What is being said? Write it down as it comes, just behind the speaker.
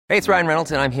Hey, it's Ryan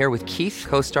Reynolds, and I'm here with Keith,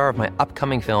 co-star of my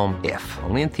upcoming film, If,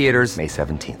 only in theaters May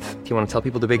 17th. Do you want to tell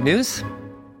people the big news?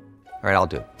 All right, I'll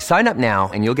do it. Sign up now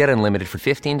and you'll get unlimited for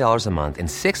 $15 a month and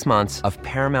 6 months of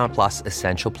Paramount Plus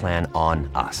Essential Plan on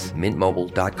us.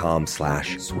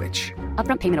 MintMobile.com/switch.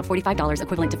 Upfront payment of $45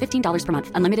 equivalent to $15 per month.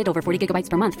 Unlimited over 40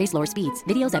 gigabytes per month. Face lower speeds.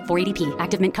 Videos at 480p.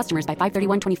 Active Mint customers by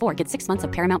 531.24 get 6 months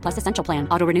of Paramount Plus Essential Plan.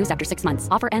 Auto renews after 6 months.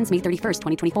 Offer ends May 31st,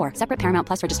 2024. Separate Paramount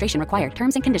Plus registration required.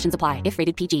 Terms and conditions apply if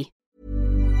rated PG.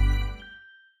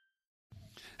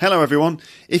 Hello everyone.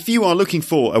 If you are looking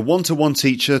for a one-to-one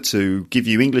teacher to give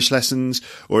you English lessons,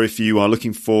 or if you are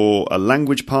looking for a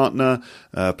language partner,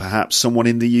 perhaps someone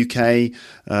in the UK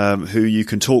who you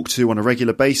can talk to on a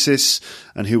regular basis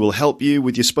and who will help you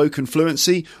with your spoken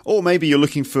fluency, or maybe you're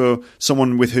looking for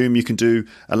someone with whom you can do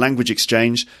a language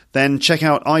exchange, then check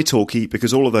out italki,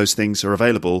 because all of those things are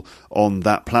available on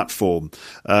that platform.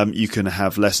 You can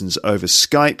have lessons over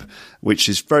Skype, which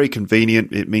is very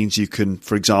convenient. It means you can,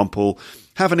 for example,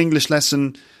 have an English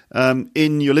lesson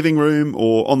in your living room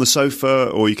or on the sofa,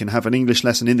 or you can have an English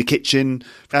lesson in the kitchen.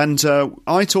 And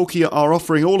italki are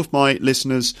offering all of my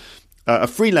listeners a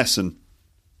free lesson.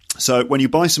 So when you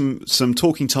buy some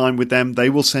talking time with them, they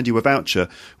will send you a voucher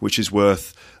which is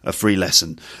worth a free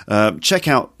lesson. Check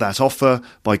out that offer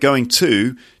by going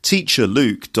to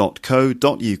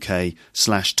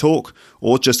teacherluke.co.uk/talk,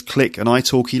 or just click an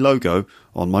italki logo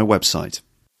on my website.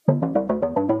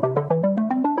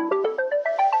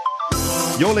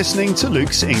 You're listening to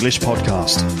Luke's English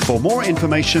Podcast. For more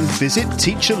information, visit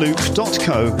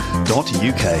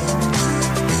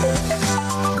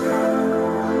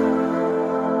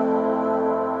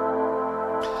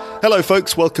teacherluke.co.uk. Hello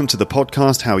folks, welcome to the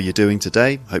podcast. How are you doing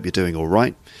today? Hope you're doing all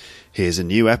right. Here's a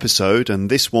new episode,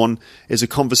 and this one is a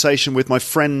conversation with my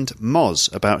friend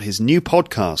Moz about his new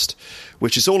podcast,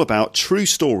 which is all about true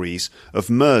stories of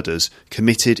murders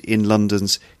committed in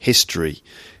London's history.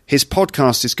 His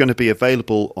podcast is going to be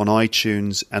available on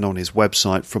iTunes and on his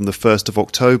website from the 1st of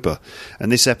October.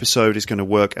 And this episode is going to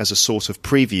work as a sort of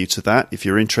preview to that, if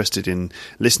you're interested in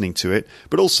listening to it.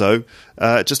 But also,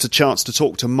 just a chance to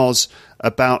talk to Moz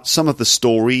about some of the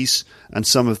stories and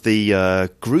some of the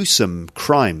gruesome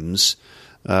crimes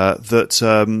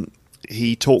that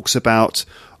he talks about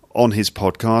on his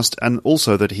podcast, and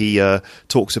also that he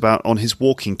talks about on his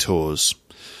walking tours.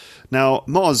 Now,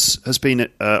 Moz has been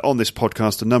on this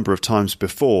podcast a number of times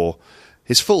before.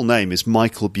 His full name is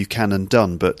Michael Buchanan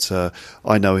Dunn, but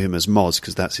I know him as Moz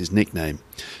because that's his nickname.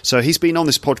 So he's been on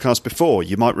this podcast before.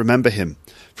 You might remember him.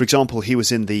 For example, he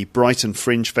was in the Brighton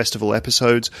Fringe Festival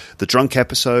episodes, the Drunk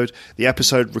episode, the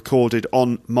episode recorded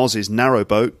on Moz's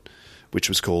narrowboat, which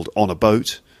was called On a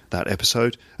Boat, that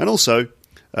episode, and also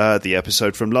the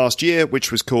episode from last year,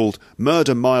 which was called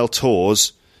Murder Mile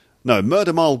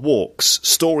Walks,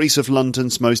 Stories of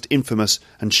London's Most Infamous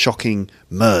and Shocking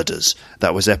Murders.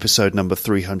 That was episode number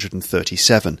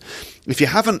 337. If you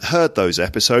haven't heard those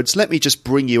episodes, let me just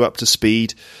bring you up to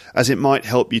speed, as it might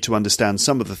help you to understand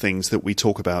some of the things that we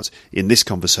talk about in this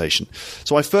conversation.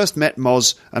 So I first met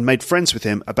Moz and made friends with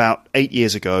him about 8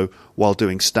 years ago while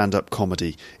doing stand-up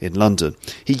comedy in London.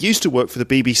 He used to work for the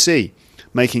BBC,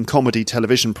 making comedy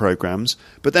television programmes,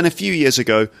 but then a few years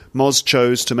ago, Moz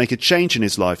chose to make a change in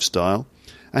his lifestyle,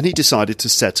 and he decided to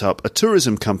set up a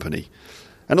tourism company.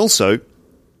 And also,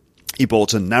 he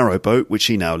bought a narrowboat, which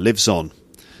he now lives on.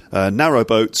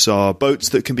 Narrowboats are boats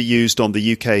that can be used on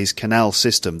the UK's canal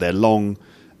system. They're long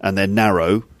and they're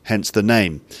narrow, hence the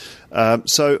name.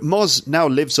 So Moz now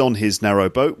lives on his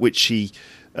narrowboat, which he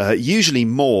usually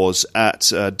moors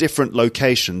at different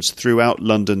locations throughout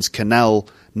London's canal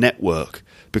network,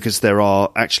 because there are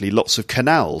actually lots of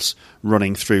canals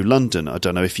running through London. I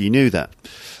don't know if you knew that.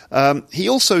 He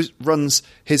also runs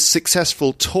his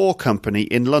successful tour company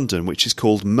in London, which is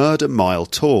called Murder Mile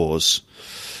Tours.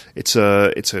 It's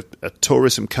a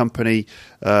tourism company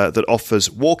that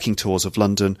offers walking tours of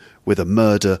London with a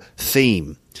murder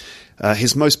theme.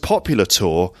 His most popular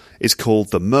tour is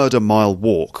called the Murder Mile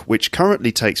Walk, which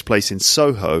currently takes place in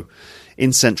Soho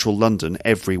in central London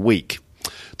every week.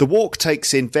 The walk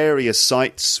takes in various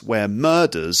sites where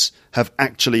murders have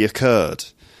actually occurred,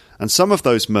 and some of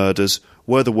those murders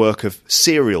were the work of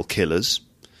serial killers,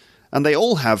 and they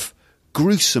all have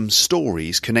gruesome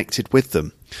stories connected with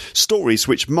them. Stories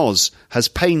which Moz has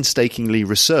painstakingly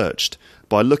researched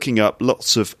by looking up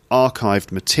lots of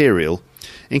archived material,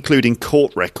 including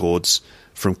court records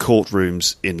from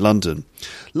courtrooms in London.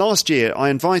 Last year, I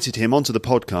invited him onto the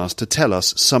podcast to tell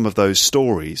us some of those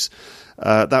stories.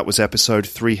 That was episode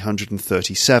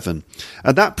 337.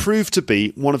 And that proved to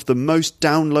be one of the most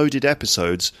downloaded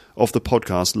episodes of the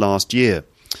podcast last year.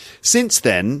 Since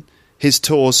then, his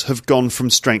tours have gone from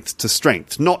strength to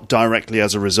strength, not directly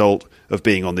as a result of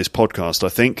being on this podcast, I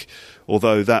think,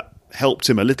 although that helped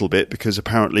him a little bit because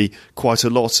apparently quite a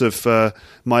lot of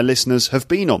my listeners have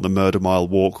been on the Murder Mile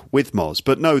walk with Moz.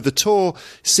 But no, the tour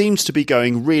seems to be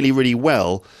going really, really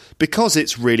well because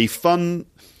it's really fun,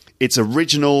 it's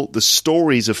original, the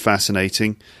stories are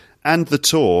fascinating, and the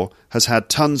tour has had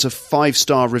tons of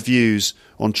 5-star reviews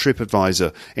on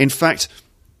TripAdvisor. In fact,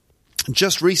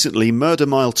 just recently, Murder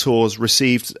Mile Tours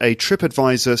received a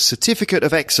TripAdvisor Certificate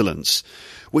of Excellence,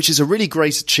 which is a really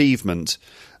great achievement.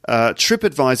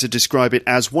 TripAdvisor describe it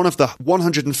as one of the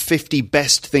 150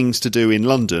 best things to do in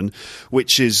London,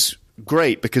 which is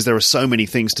great because there are so many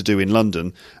things to do in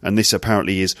London, and this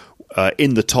apparently is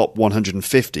in the top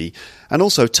 150. And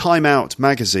also Time Out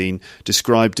magazine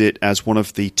described it as one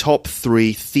of the top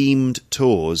 3 themed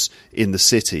tours in the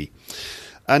city.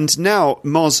 And now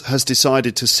Moz has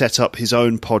decided to set up his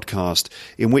own podcast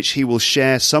in which he will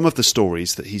share some of the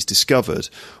stories that he's discovered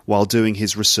while doing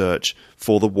his research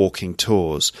for the walking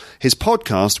tours. His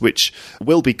podcast, which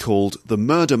will be called the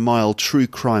Murder Mile True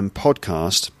Crime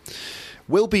Podcast,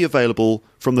 will be available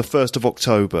from the 1st of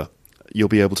October. You'll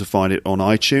be able to find it on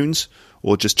iTunes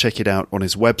or just check it out on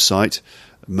his website,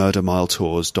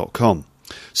 murdermiletours.com.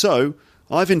 So,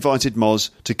 I've invited Moz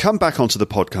to come back onto the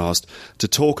podcast to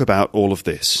talk about all of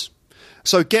this.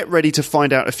 So get ready to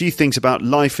find out a few things about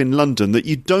life in London that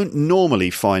you don't normally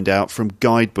find out from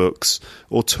guidebooks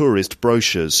or tourist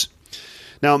brochures.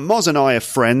 Now, Moz and I are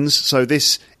friends, so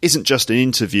this isn't just an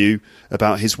interview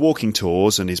about his walking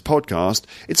tours and his podcast.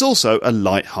 It's also a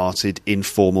light-hearted,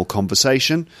 informal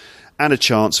conversation and a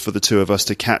chance for the two of us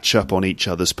to catch up on each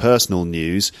other's personal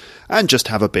news and just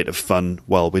have a bit of fun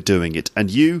while we're doing it.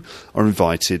 And you are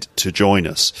invited to join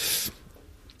us.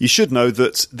 You should know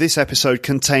that this episode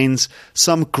contains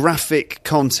some graphic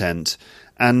content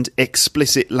and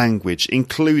explicit language,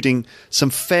 including some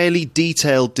fairly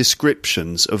detailed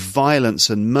descriptions of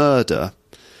violence and murder,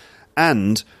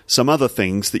 and some other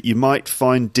things that you might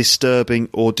find disturbing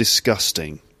or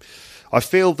disgusting. I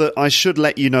feel that I should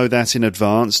let you know that in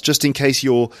advance, just in case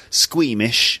you're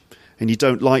squeamish and you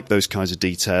don't like those kinds of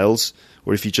details,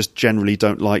 or if you just generally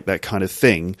don't like that kind of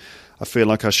thing, I feel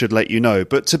like I should let you know.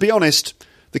 But to be honest,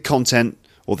 the content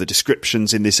or the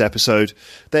descriptions in this episode,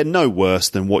 they're no worse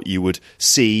than what you would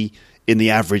see in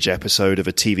the average episode of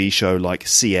a TV show like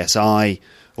CSI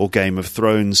or Game of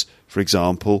Thrones, for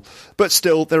example. But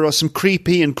still, there are some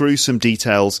creepy and gruesome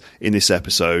details in this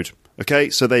episode. Okay,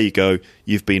 so there you go.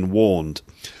 You've been warned.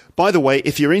 By the way,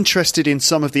 if you're interested in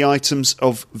some of the items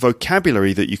of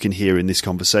vocabulary that you can hear in this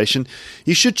conversation,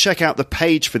 you should check out the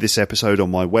page for this episode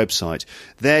on my website.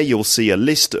 There you'll see a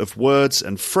list of words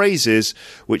and phrases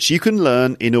which you can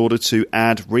learn in order to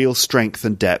add real strength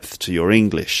and depth to your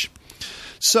English.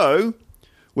 So,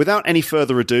 without any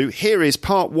further ado, here is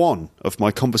part 1 of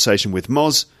my conversation with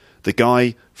Moz, the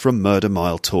guy from Murder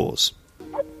Mile Tours.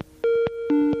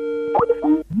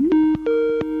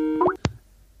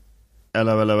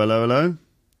 Hello, hello, hello, hello.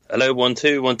 Hello, 1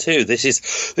 2 1 2. This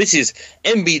is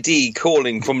MBD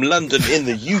calling from London in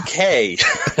the UK.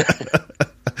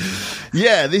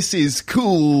 Yeah, this is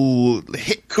cool.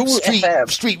 Cool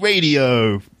street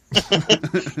radio.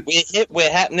 We're hip,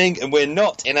 we're happening, and we're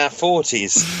not in our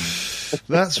 40s.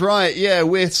 That's right. Yeah,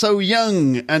 we're so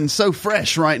young and so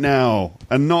fresh right now,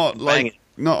 and not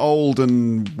old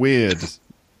and weird.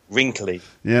 Wrinkly.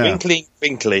 Yeah.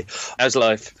 Wrinkly. How's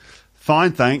life?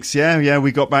 Fine, thanks. Yeah,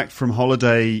 we got back from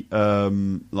holiday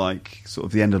sort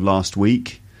of the end of last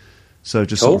week. So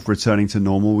just sort of returning to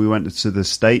normal. We went to the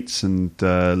States and,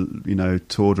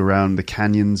 toured around the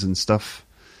canyons and stuff.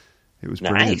 It was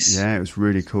brilliant. Nice. Yeah, it was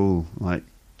really cool. Like,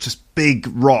 just big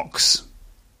rocks,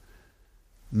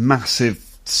 massive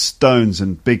stones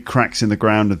and big cracks in the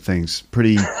ground and things.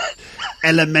 Pretty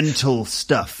elemental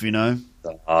stuff, you know?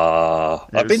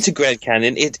 I've been to Grand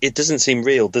Canyon. It doesn't seem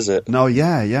real, does it? No,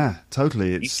 yeah,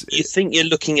 totally. You think you're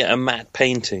looking at a matte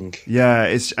painting. Yeah,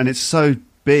 it's so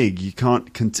big you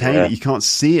can't contain it. You can't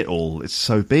see it all. It's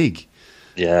so big.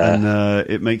 Yeah, and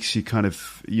it makes you kind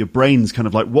of, your brain's kind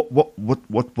of like what the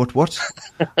what?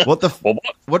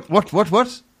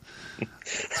 That's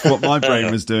what my brain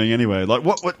was doing anyway. Like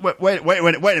wait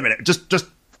a minute. Just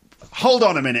hold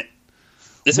on a minute.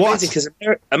 It's amazing because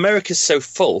America's so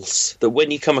false that when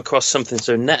you come across something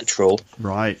so natural,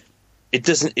 right, it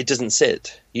doesn't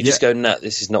sit. You just go, "No,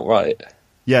 this is not right."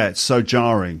 Yeah, it's so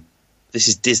jarring. This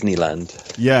is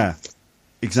Disneyland. Yeah,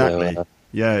 exactly. So,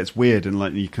 yeah, it's weird, and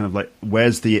like you kind of like,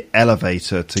 where's the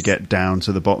elevator to get down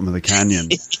to the bottom of the canyon?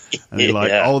 And you're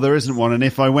like, oh, there isn't one, and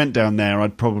if I went down there,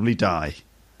 I'd probably die.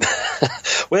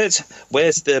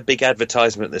 Where's the big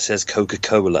advertisement that says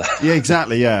Coca-Cola? Yeah,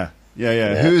 exactly. Yeah.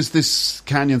 Who is this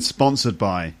canyon sponsored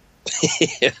by?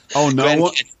 Oh no! Grand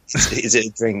What Canyon, is it a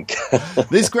drink?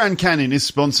 This Grand Canyon is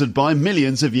sponsored by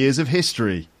millions of years of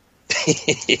history.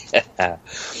 Yeah.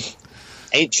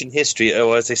 Ancient history,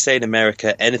 or as they say in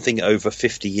America, anything over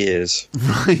 50 years.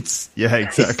 Right? Yeah,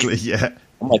 exactly. Yeah.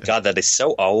 Oh my god, that is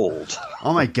so old.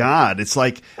 Oh my god, that's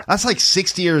like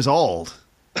 60 years old.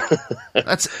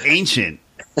 That's ancient.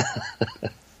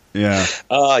 Yeah.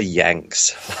 Ah,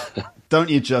 Yanks. Don't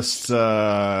you just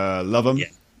love them? Yeah.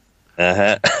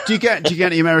 Uh-huh. Do you get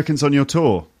any Americans on your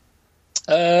tour?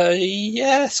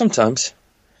 Yeah, sometimes.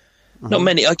 Not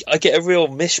many. I get a real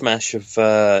mishmash of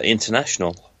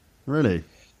international. Really?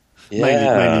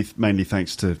 Yeah. Mainly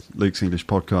thanks to Luke's English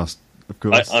podcast, of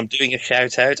course. I'm doing a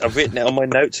shout out. I've written it on my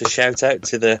notes, a shout out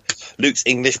to the Luke's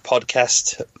English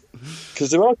podcast,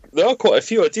 because there are quite a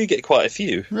few. I do get quite a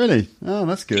few. Really? Oh,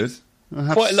 that's good.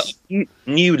 Quite a lot of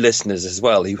new listeners as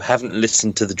well who haven't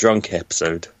listened to the drunk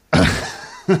episode.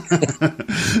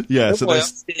 Yeah, so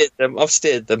I've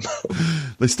steered them.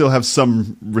 They still have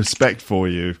some respect for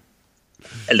you.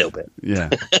 A little bit. Yeah.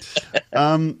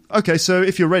 Okay, so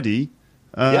if you're ready,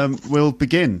 we'll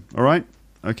begin. All right.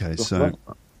 Okay. So,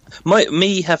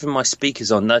 me having my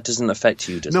speakers on, that doesn't affect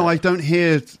you, does it? No, I don't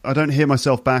hear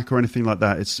myself back or anything like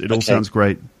that. It all sounds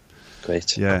great.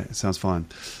 Great. Yeah, it sounds fine.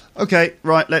 Okay,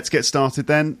 right. Let's get started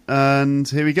then, and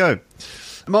here we go.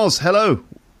 Moz, hello.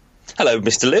 Hello,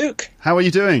 Mr. Luke. How are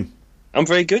you doing? I'm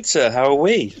very good, sir. How are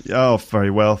we? Oh,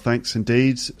 very well, thanks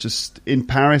indeed. Just in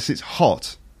Paris, it's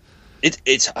hot.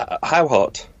 It's how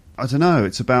hot? I don't know.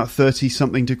 It's about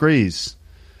 30-something degrees.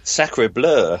 Sacre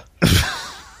bleu.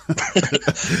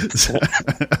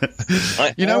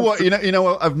 You know what? You know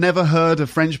what? I've never heard a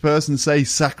French person say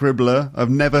sacre bleu. I've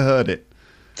never heard it.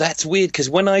 That's weird, because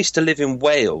when I used to live in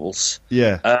Wales,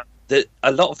 yeah,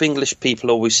 a lot of English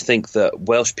people always think that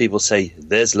Welsh people say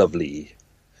 "there's lovely,"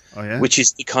 oh yeah, which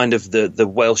is kind of the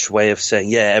Welsh way of saying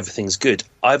 "yeah, everything's good."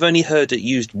 I've only heard it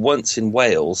used once in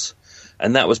Wales,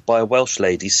 and that was by a Welsh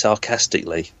lady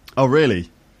sarcastically. Oh really?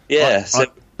 Yeah.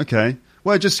 Okay.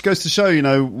 Well, it just goes to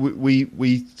show,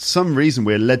 we some reason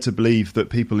we're led to believe that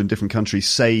people in different countries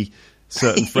say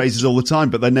certain phrases all the time,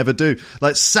 but they never do.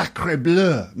 Like sacre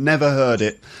bleu, never heard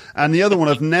it. And the other one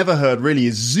I've never heard really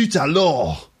is zut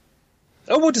alors.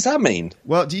 Oh, what does that mean?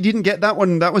 Well, you didn't get that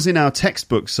one. That was in our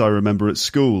textbooks, I remember, at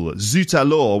school. Zut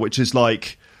alors, which is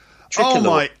like,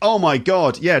 Tricolore. oh my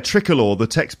God. Yeah, tricolore, the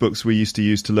textbooks we used to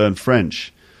use to learn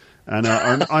French. And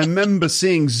I remember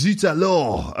seeing zut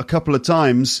alors a couple of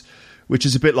times, which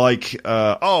is a bit like,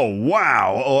 oh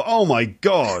wow, or oh my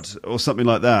God, or something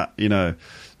like that,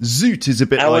 Zoot is a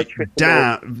bit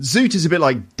damn. Zoot is a bit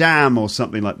like damn or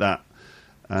something like that.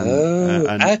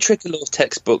 Our tricolore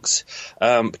textbooks,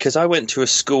 because I went to a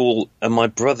school and my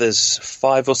brother's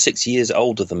 5 or 6 years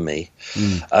older than me.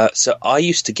 So I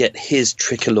used to get his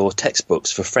tricolore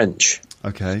textbooks for French.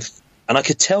 Okay. And I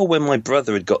could tell when my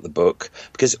brother had got the book,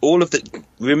 because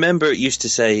remember it used to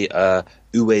say,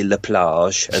 où est la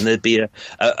plage? And there'd be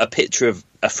a picture of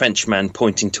a Frenchman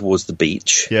pointing towards the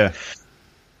beach. Yeah.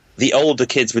 The older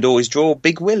kids would always draw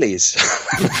big willies.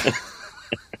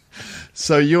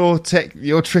 So your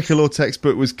tricolore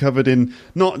textbook was covered in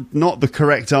not the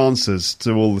correct answers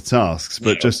to all the tasks,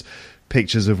 but just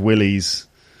pictures of willies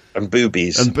and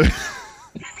boobies.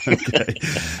 Okay.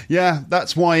 Yeah,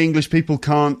 that's why English people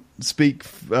can't speak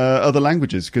other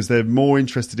languages, because they're more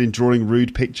interested in drawing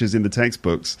rude pictures in the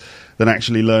textbooks than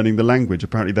actually learning the language.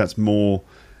 Apparently that's more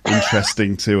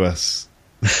interesting to us.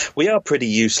 We are pretty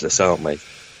useless, aren't we?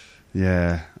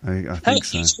 Yeah, I think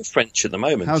so. How's your French at the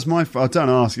moment? How's my... I don't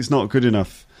ask. It's not good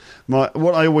enough.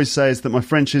 What I always say is that my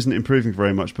French isn't improving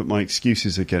very much, but my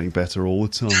excuses are getting better all the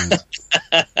time.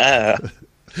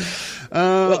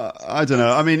 I don't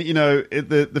know. I mean,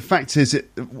 the fact is,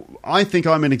 I think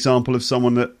I'm an example of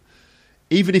someone that,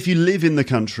 even if you live in the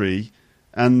country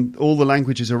and all the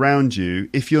languages around you,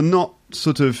 if you're not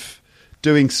sort of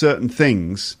doing certain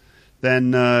things,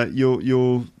 then the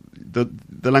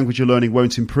language you're learning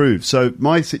won't improve. So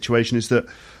my situation is that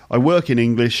I work in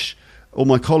English. All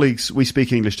my colleagues, we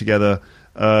speak English together.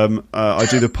 I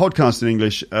do the podcast in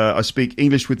English. I speak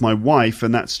English with my wife,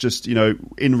 and that's just,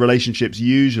 in relationships,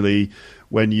 usually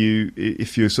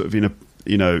if you're sort of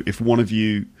if one of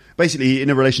you, basically in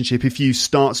a relationship, if you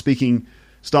start the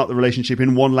relationship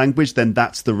in one language, then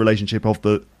that's the language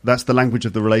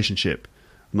of the relationship.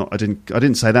 I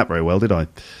didn't say that very well, did I?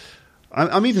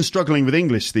 I'm even struggling with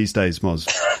English these days, Moz.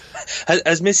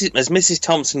 Has Mrs.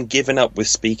 Thompson given up with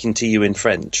speaking to you in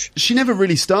French? She never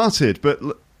really started, but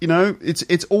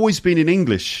it's always been in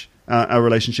English our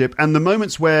relationship. And the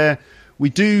moments where we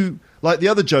do, like the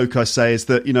other joke I say is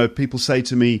that, people say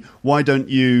to me, why don't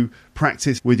you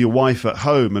practice with your wife at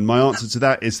home? And my answer to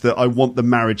that is that I want the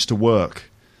marriage to work.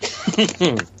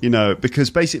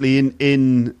 Because basically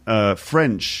in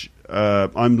French,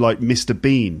 I'm like Mr.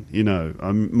 Bean,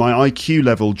 my IQ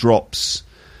level drops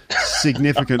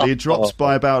significantly. It drops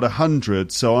by about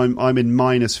 100, so I'm in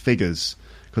minus figures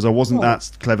because I wasn't that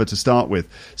clever to start with.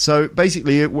 So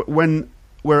basically, when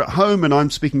we're at home and I'm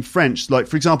speaking French, like,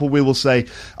 for example, we will say,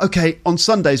 okay, on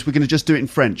Sundays, we're going to just do it in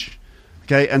French.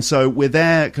 Okay. And so we're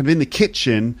there kind of in the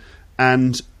kitchen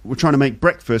and we're trying to make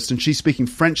breakfast and she's speaking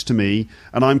French to me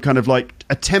and I'm kind of like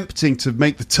attempting to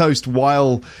make the toast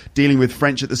while dealing with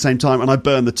French at the same time. And I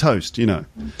burn the toast, because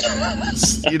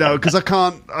I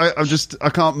can't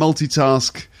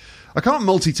multitask. I can't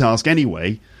multitask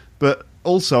anyway, but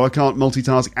also I can't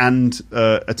multitask and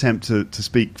attempt to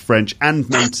speak French and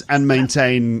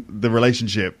maintain the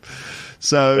relationship.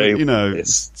 So,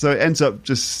 so it ends up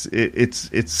just,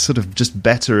 it's sort of just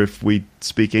better if we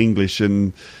speak English,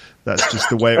 and that's just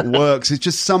the way it works. It's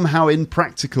just somehow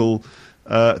impractical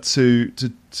I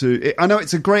know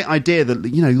it's a great idea that,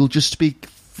 you'll just speak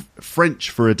French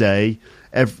for a day,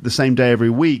 the same day every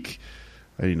week.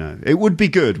 It would be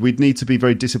good. We'd need to be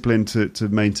very disciplined to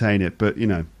maintain it, but,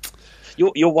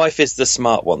 Your wife is the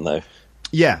smart one, though.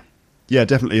 Yeah,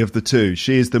 definitely of the two.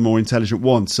 She is the more intelligent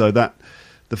one. So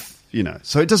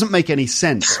so it doesn't make any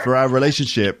sense for our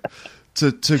relationship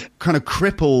to kind of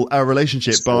cripple our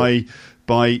relationship by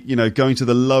going to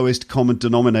the lowest common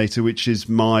denominator, which is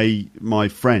my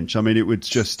French. I mean, it would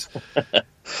just,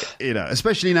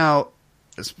 especially now.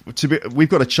 We've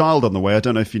got a child on the way. I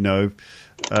don't know if you know.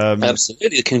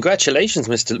 Absolutely. Congratulations,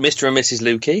 Mr. and Mrs.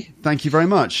 Lukey. Thank you very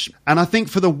much. And I think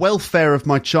for the welfare of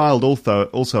my child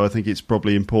also I think it's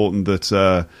probably important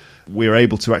that we're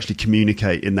able to actually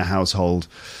communicate in the household.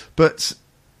 But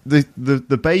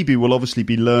the baby will obviously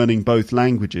be learning both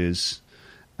languages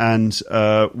and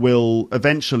will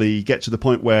eventually get to the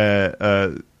point where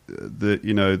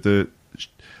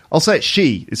I'll say it's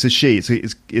she. It's a she.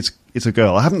 It's a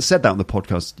girl. I haven't said that on the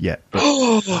podcast yet.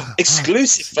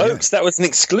 Exclusive, folks. Yeah. That was an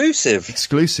exclusive.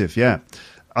 Exclusive, yeah.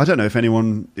 I don't know if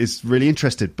anyone is really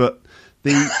interested, but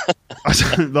good,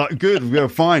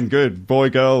 fine, good, boy,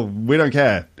 girl, we don't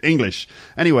care. English.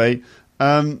 Anyway,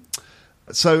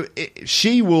 so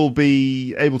she will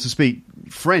be able to speak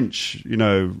French,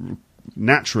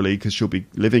 naturally, because she'll be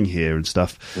living here and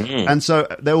stuff. And so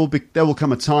there will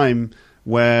come a time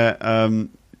where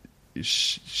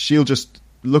she'll just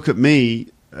look at me,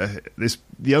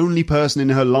 the only person in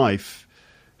her life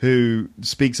who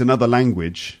speaks another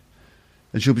language,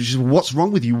 and she'll be just, what's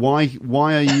wrong with you? Why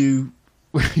are you,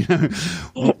 why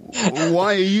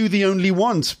are you the only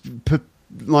one,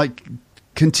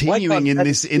 continuing in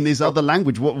this other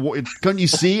language? What can't you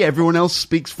see? Everyone else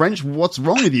speaks French. What's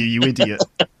wrong with you, you idiot?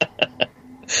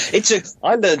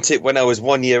 I learnt it when I was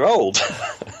 1 year old.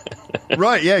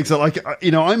 Right, yeah. So,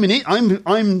 I'm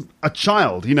a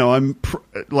child. I'm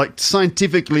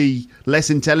scientifically less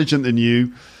intelligent than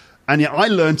you, and yet I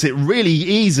learnt it really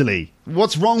easily.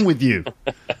 What's wrong with you?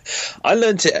 I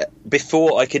learnt it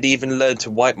before I could even learn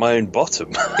to wipe my own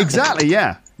bottom. Exactly.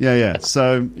 Yeah.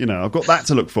 So I've got that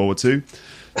to look forward to.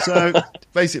 So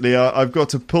basically, I've got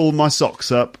to pull my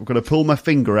socks up. I've got to pull my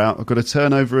finger out. I've got to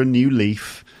turn over a new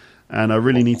leaf, and I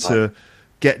really need to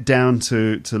get down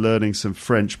to learning some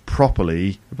French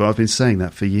properly, but I've been saying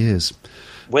that for years.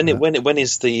 When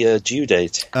is the due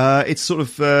date? It's sort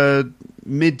of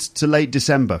mid to late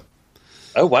December.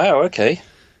 Oh wow! Okay.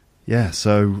 Yeah,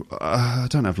 so I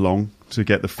don't have long to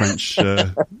get the French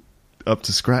up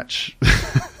to scratch.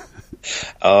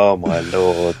 Oh my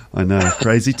lord! I know,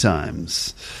 crazy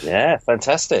times. Yeah,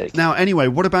 fantastic. Now, anyway,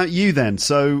 what about you then?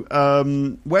 So,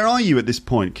 where are you at this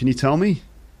point? Can you tell me?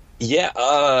 Yeah,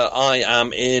 I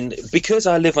am because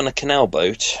I live on a canal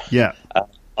boat. Yeah.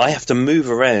 I have to move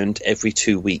around every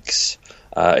 2 weeks.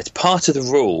 It's part of the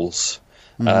rules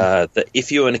that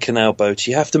if you're in a canal boat,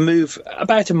 you have to move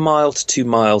about 1 mile to 2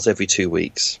 miles every 2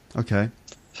 weeks. Okay.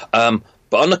 But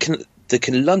on the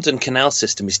London canal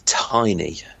system is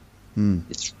tiny.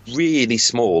 It's really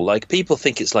small. Like, people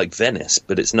think it's like Venice,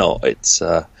 but it's not. It's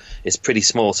pretty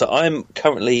small. So I'm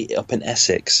currently up in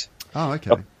Essex. Oh,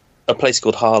 okay. A place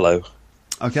called Harlow.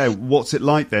 Okay, what's it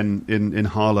like then in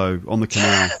Harlow on the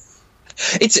canal?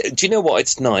 Do you know what?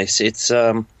 It's nice. It's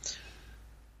I'm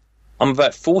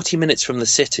about 40 minutes from the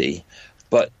city,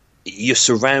 but you're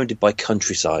surrounded by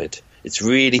countryside. It's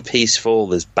really peaceful.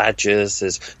 There's badgers.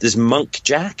 There's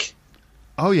monkjack.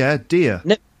 Oh yeah, deer.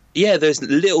 No, yeah, there's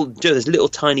little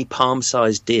tiny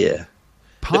palm-sized deer.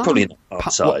 They're probably not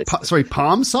palm size. Sorry,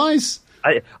 palm size?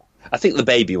 I think the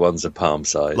baby ones are palm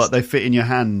size. Like they fit in your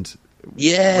hand.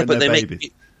 Yeah, but they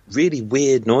make really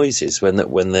weird noises when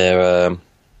they're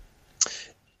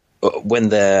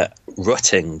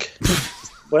rutting.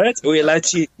 What? Are we allowed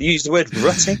to use the word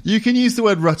rutting? You can use the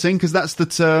word rutting because that's the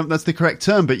term. That's the correct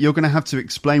term. But you're going to have to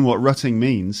explain what rutting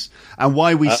means and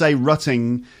why we say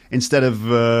rutting instead of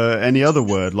any other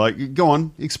word. Like, go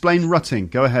on, explain rutting.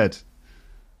 Go ahead.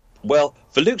 Well,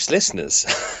 for Luke's listeners,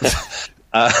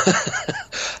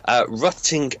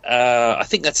 rutting. I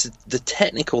think that's the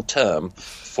technical term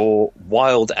for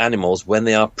wild animals when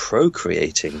they are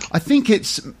procreating. I think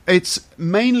it's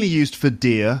mainly used for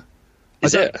deer.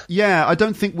 Is it? Yeah, I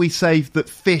don't think we say that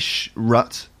fish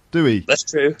rut, do we? That's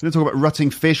true. We don't talk about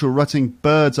rutting fish or rutting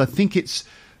birds. I think it's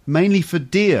mainly for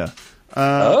deer.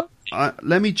 Let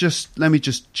me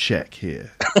just check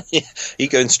here. You're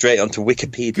going straight onto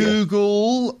Wikipedia.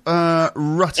 Google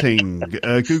rutting.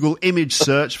 Google image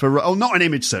search for... Oh, not an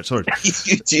image search, sorry.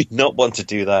 You do not want to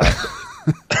do that.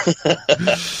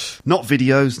 Not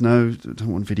videos, no. I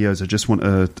don't want videos. I just want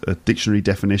a dictionary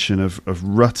definition of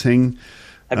rutting.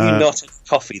 Have you not had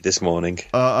coffee this morning?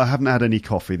 I haven't had any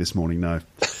coffee this morning, no.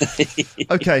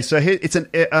 Okay, so here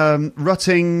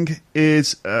rutting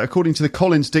is, according to the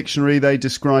Collins Dictionary, they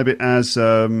describe it as,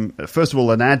 first of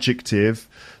all, an adjective.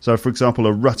 So, for example,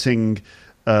 a rutting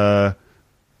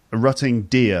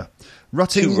deer.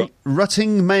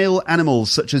 Rutting male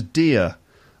animals, such as deer,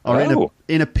 are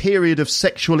in a period of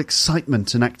sexual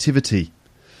excitement and activity.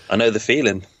 I know the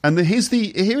feeling. And here's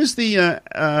the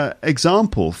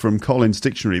example from Collins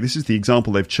Dictionary. This is the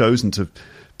example they've chosen to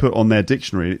put on their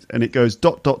dictionary, and it goes ...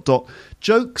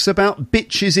 jokes about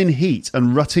bitches in heat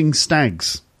and rutting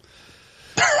stags.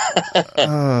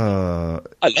 I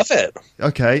love it.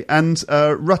 Okay, and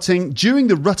rutting during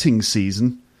the rutting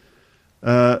season,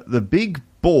 the big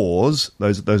boars,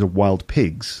 those are wild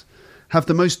pigs, have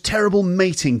the most terrible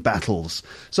mating battles.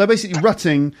 So basically,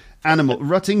 rutting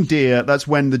deer, that's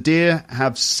when the deer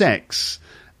have sex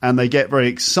and they get very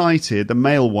excited. The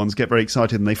male ones get very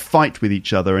excited and they fight with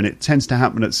each other, and it tends to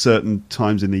happen at certain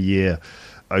times in the year.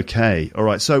 Okay, all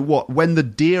right. So when the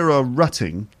deer are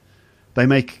rutting, they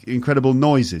make incredible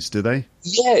noises, do they?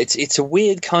 Yeah, it's a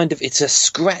weird kind of... It's a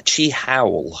scratchy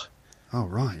howl. Oh,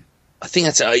 right. I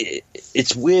think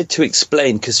it's weird to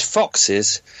explain because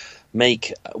foxes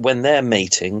make, when they're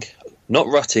mating... Not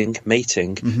rutting,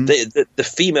 mating. Mm-hmm. The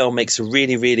female makes a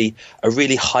really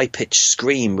high pitched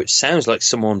scream, which sounds like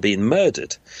someone being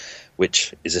murdered,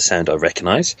 which is a sound I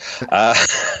recognise.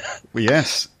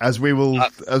 Yes, as we will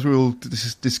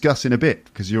discuss in a bit,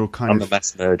 because I'm a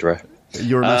mass murderer.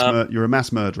 You're a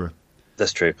mass murderer.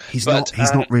 That's true. He's not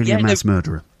really a mass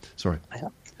murderer. Sorry,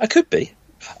 I could be.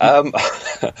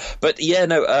 But yeah,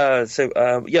 no. So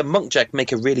muntjac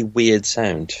make a really weird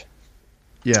sound.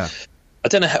 Yeah. I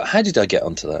don't know, how did I get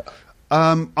onto that?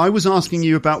 I was asking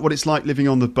you about what it's like living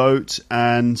on the boat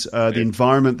and the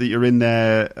environment that you're in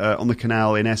there on the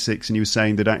canal in Essex, and you were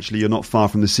saying that actually you're not far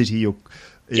from the city. You're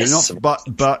not,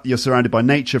 but you're surrounded by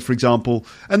nature, for example.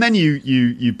 And then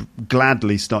you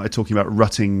gladly started talking about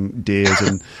rutting deers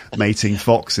and mating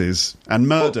foxes and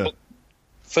murder.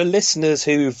 For listeners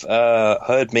who've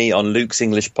heard me on Luke's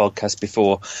English podcast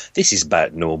before, this is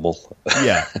about normal.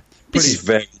 Yeah. This is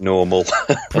very normal.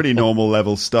 Pretty normal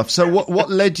level stuff. So what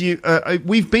led you...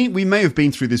 we may have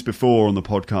been through this before on the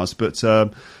podcast, but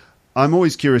I'm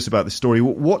always curious about this story.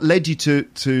 What led you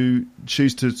to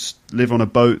choose to live on a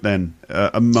boat then,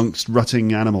 amongst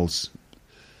rutting animals?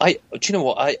 Do you know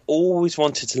what? I always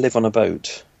wanted to live on a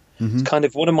boat. Mm-hmm. It's kind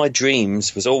of one of my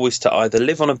dreams was always to either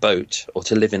live on a boat or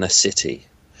to live in a city.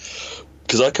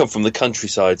 Because I come from the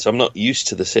countryside, so I'm not used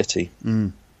to the city.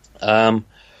 Mm.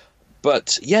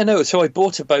 But, yeah, no, so I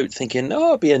bought a boat thinking,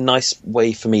 it'd be a nice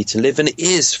way for me to live. And it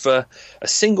is for a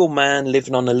single man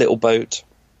living on a little boat.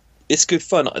 It's good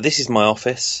fun. This is my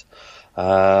office.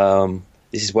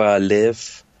 This is where I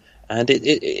live. And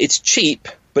it's cheap,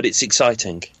 but it's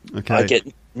exciting. Okay. I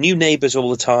get new neighbours all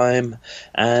the time.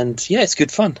 And, yeah, it's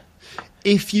good fun.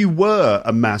 If you were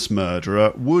a mass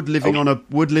murderer, would living on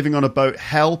a boat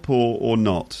help or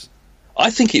not?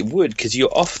 I think it would, because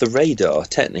you're off the radar,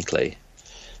 technically.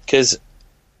 Because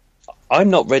I'm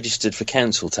not registered for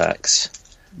council tax.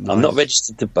 Nice. I'm not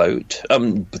registered to vote. I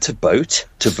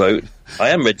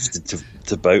am registered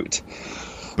to vote.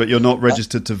 But you're not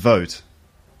registered to vote.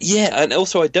 Yeah, and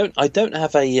also I don't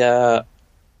have a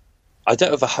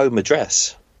home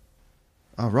address.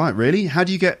 Oh right, really? How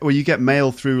do you get? Well, you get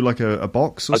mail through like a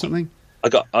box or something.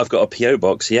 I've got a PO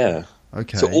box. Yeah.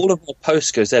 Okay. So all of my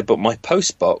post goes there, but my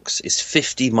post box is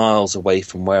 50 miles away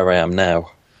from where I am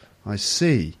now. I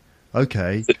see.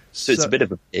 Okay. So it's a bit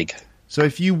of a pig. So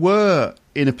if you were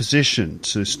in a position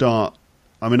to start,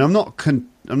 I mean, I'm not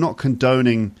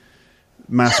condoning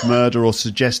mass murder or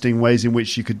suggesting ways in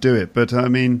which you could do it, but I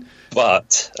mean,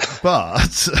 but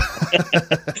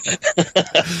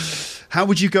how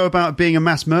would you go about being a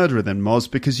mass murderer then,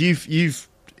 Moz? Because you've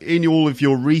in all of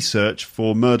your research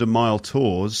for Murder Mile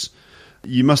tours,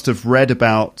 you must have read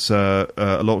about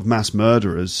a lot of mass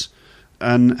murderers.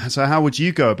 And so how would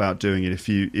you go about doing it if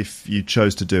you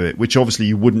chose to do it? Which obviously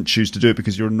you wouldn't choose to do it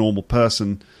because you're a normal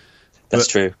person. That's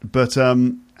true. But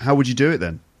how would you do it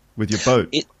then with your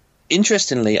boat?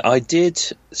 Interestingly, I did.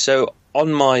 So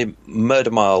on my Murder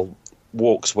Mile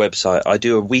Walks website, I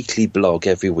do a weekly blog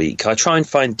every week. I try and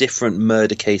find different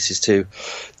murder cases to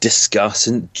discuss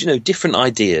and, different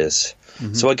ideas.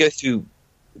 Mm-hmm. So I go through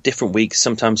different weeks.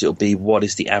 Sometimes it'll be what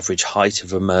is the average height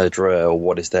of a murderer, or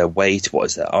what is their weight, what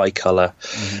is their eye colour.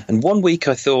 Mm-hmm. And one week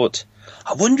I thought,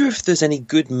 I wonder if there's any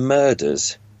good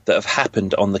murders that have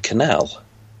happened on the canal.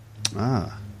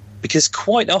 Because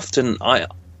quite often I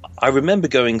remember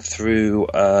going through,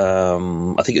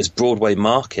 I think it was Broadway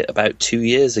Market about 2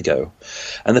 years ago,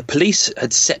 and the police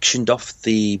had sectioned off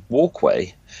the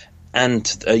walkway,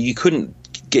 and you couldn't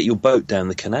get your boat down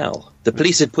the canal. The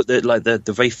police had put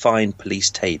the very fine police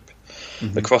tape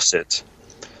across it.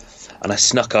 And I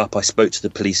snuck up, I spoke to the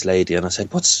police lady, and I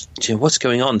said, what's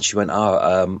going on? She went,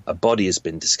 a body has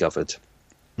been discovered.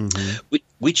 Mm-hmm.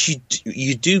 Which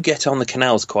you do get on the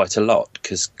canals quite a lot,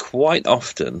 because quite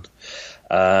often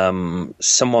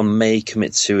someone may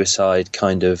commit suicide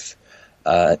kind of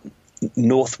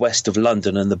northwest of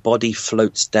London, and the body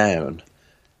floats down.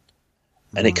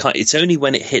 And it's only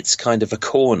when it hits kind of a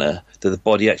corner that the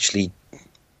body actually,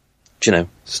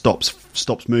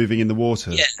 stops moving in the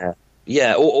water.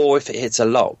 Yeah, or if it hits a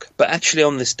lock. But actually,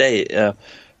 on this day,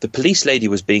 the police lady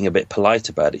was being a bit polite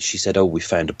about it. She said, "Oh, we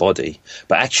found a body,"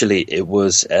 but actually, it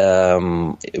was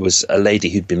a lady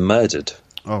who'd been murdered.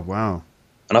 Oh, wow!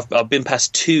 And I've been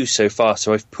past 2 so far,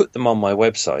 so I've put them on my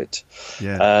website.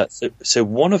 Yeah. So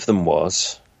one of them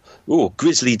was.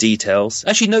 Grisly details.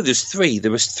 Actually, no, there's 3.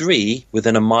 There was 3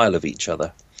 within a mile of each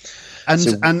other.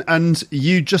 And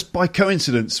you just by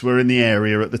coincidence were in the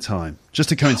area at the time.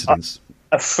 Just a coincidence.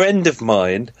 A friend of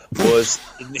mine was.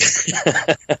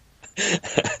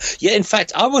 Yeah, in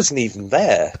fact, I wasn't even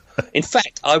there. In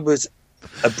fact, I was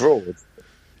abroad.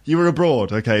 You were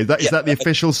abroad. Okay, is that the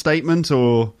official statement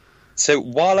or? So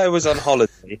while I was on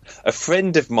holiday, a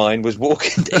friend of mine was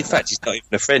walking. In fact, he's not even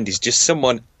a friend. He's just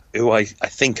someone who I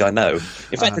think I know.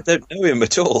 In fact, I don't know him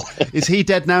at all. Is he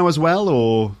dead now as well,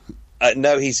 or?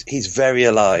 No, he's very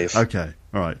alive. Okay,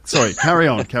 all right. Sorry, carry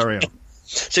on.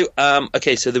 So,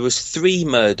 so there was 3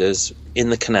 murders in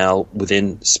the canal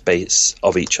within space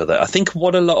of each other. I think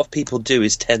what a lot of people do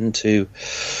is tend to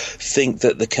think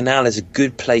that the canal is a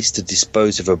good place to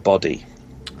dispose of a body.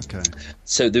 Okay.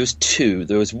 So there was 2.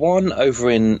 There was one over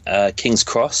in King's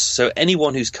Cross. So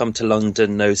anyone who's come to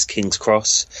London knows King's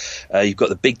Cross. You've got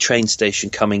the big train station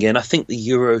coming in. I think the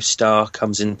Eurostar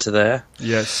comes into there.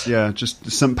 Yes, yeah, just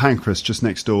St Pancras, just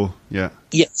next door. Yeah.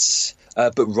 Yes,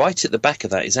 but right at the back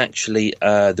of that is actually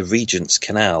the Regent's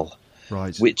Canal,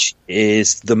 right, which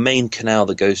is the main canal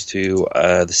that goes to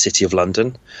the City of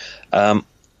London, and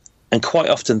quite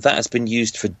often that has been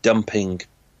used for dumping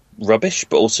rubbish,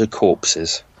 but also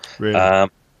corpses. Really?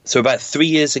 So about 3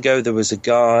 years ago, there was a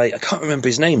guy, I can't remember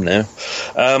his name now,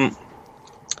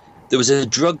 there was a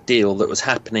drug deal that was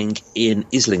happening in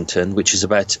Islington, which is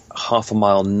about half a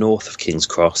mile north of King's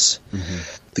Cross. Mm-hmm.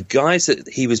 The guys that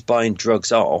he was buying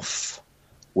drugs off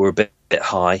were a bit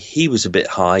high. He was a bit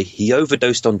high. He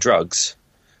overdosed on drugs.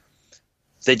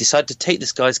 They decided to take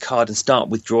this guy's card and start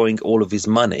withdrawing all of his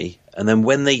money. And then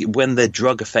when the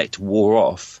drug effect wore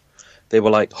off, they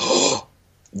were like, oh,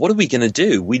 what are we going to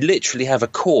do? We literally have a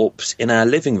corpse in our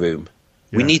living room.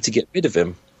 Yeah. We need to get rid of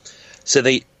him. So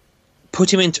they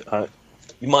put him into...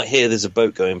 you might hear there's a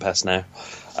boat going past now.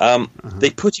 They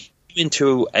put him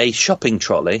into a shopping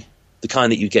trolley, the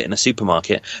kind that you get in a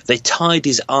supermarket. They tied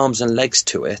his arms and legs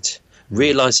to it,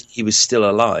 realising he was still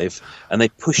alive, and they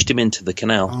pushed him into the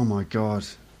canal. Oh, my God.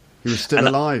 He was still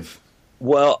alive?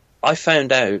 Well, I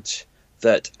found out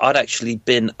that I'd actually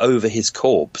been over his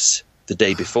corpse the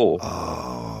day before.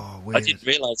 Oh, weird. I didn't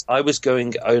realise I was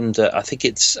going under, I think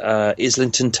it's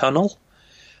Islington Tunnel.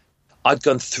 I'd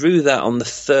gone through that on the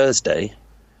Thursday,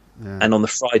 and on the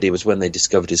Friday was when they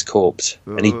discovered his corpse.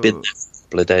 And he'd been there for a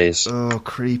couple of days. Oh,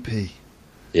 creepy.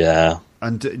 Yeah.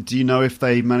 And do you know if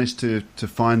they managed to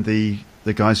find the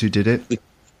guys who did it?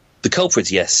 The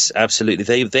culprits, yes,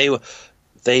 absolutely.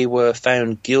 They were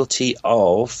found guilty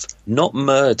of not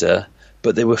murder,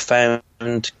 but they were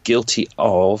found guilty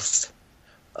of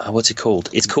what's it called?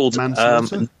 It's called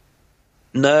manslaughter.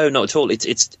 No, not at all.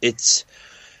 It's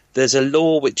there's a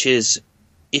law which is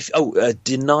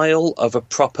denial of a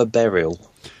proper burial.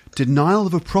 Denial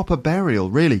of a proper burial,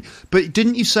 really? But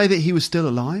didn't you say that he was still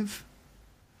alive?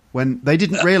 When they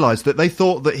didn't realise that, they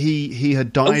thought that he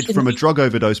had died from a drug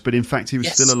overdose, but in fact he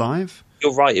was still alive?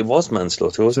 You're right, it was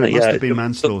manslaughter, wasn't it? Must have been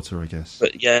manslaughter, I guess.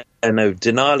 But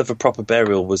denial of a proper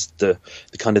burial was the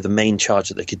kind of the main charge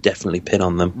that they could definitely pin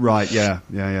on them. Right, yeah.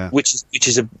 Which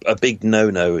is a big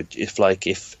no-no.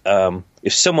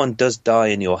 If someone does die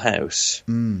in your house,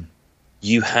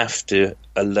 you have to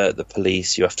alert the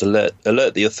police, you have to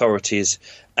alert the authorities,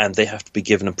 and they have to be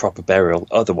given a proper burial.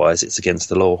 Otherwise, it's against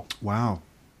the law. Wow.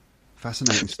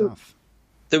 Fascinating stuff.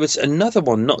 There was another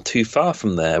one not too far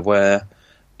from there where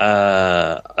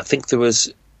I think there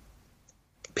was...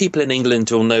 People in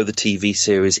England will know the TV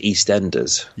series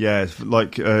EastEnders. Yeah, it's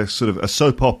like sort of a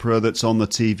soap opera that's on the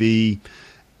TV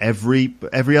every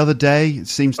other day. It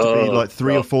seems to be like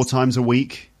 3 or 4 times a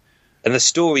week. And the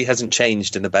story hasn't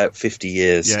changed in about 50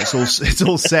 years. Yeah, it's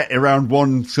all set around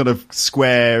one sort of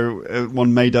square,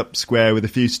 one made-up square with a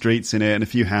few streets in it and a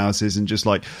few houses and just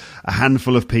like a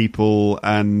handful of people.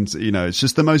 And, it's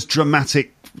just the most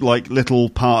dramatic, like, little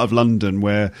part of London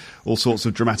where all sorts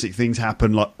of dramatic things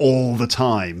happen, like, all the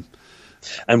time.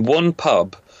 And one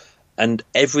pub, and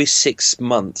every 6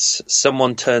 months,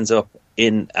 someone turns up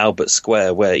in Albert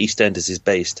Square, where EastEnders is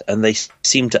based, and they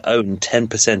seem to own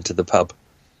 10% of the pub.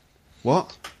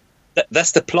 What?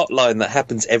 That's the plot line that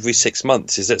happens every 6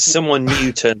 months, is that someone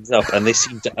new turns up and they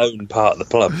seem to own part of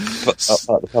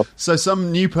the pub. So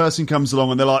some new person comes along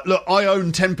and they're like, look, I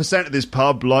own 10% of this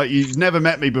pub. Like, you've never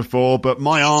met me before, but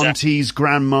my auntie's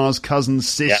grandma's cousin's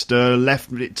sister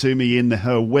left it to me in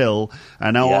her will.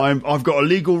 And now I've got a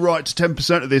legal right to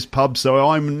 10% of this pub. So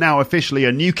I'm now officially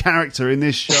a new character in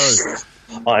this show.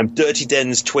 I'm Dirty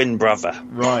Den's twin brother.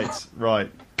 Right.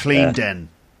 Clean Den.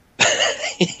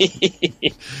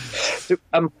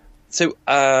 So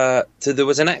there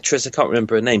was an actress, I can't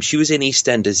remember her name. She was in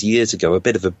EastEnders years ago, a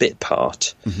bit of a bit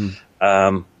part.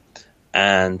 Mm-hmm.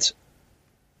 And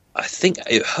I think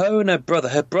her and her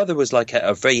brother was like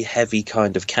a very heavy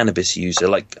kind of cannabis user,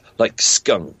 like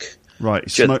skunk. Right,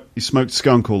 he smoked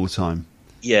skunk all the time.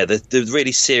 Yeah, the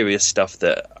really serious stuff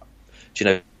that,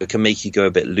 can make you go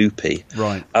a bit loopy.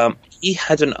 Right. He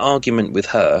had an argument with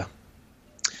her,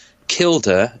 killed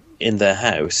her in their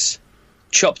house,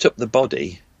 chopped up the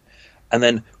body, and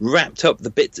then wrapped up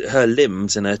her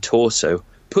limbs and her torso,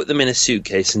 put them in a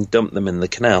suitcase, and dumped them in the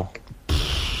canal.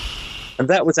 And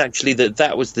that was actually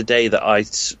that was the day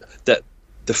that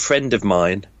the friend of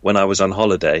mine, when I was on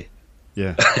holiday.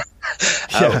 Yeah.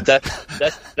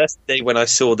 That's the day when I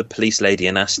saw the police lady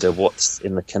and asked her what's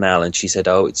in the canal, and she said,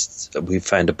 we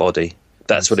found a body.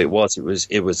 That's what it was.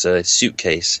 It was a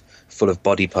suitcase full of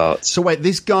body parts. So wait,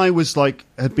 this guy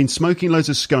had been smoking loads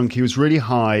of skunk. He was really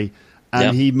high,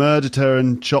 and he murdered her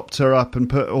and chopped her up and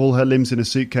put all her limbs in a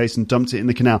suitcase and dumped it in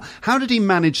the canal. How did he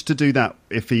manage to do that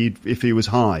if he was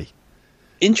high?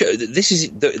 This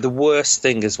is the worst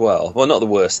thing as well. Well, not the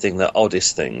worst thing, the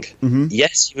oddest thing. Mm-hmm.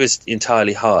 Yes, he was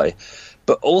entirely high,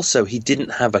 but also he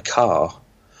didn't have a car.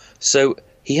 So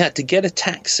he had to get a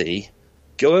taxi,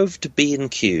 go over to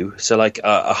B&Q, so like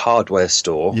a hardware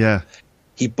store. Yeah.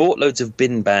 He bought loads of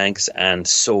bin bags and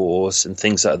saws and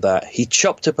things like that. He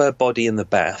chopped up her body in the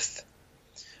bath.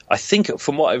 I think,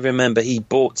 from what I remember, he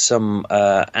bought some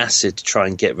acid to try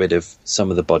and get rid of some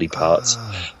of the body parts.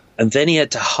 And then he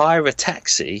had to hire a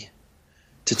taxi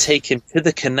to take him to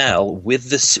the canal with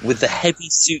the heavy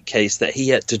suitcase that he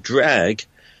had to drag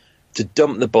to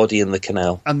dump the body in the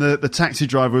canal. And the taxi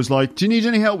driver was like, do you need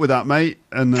any help with that, mate?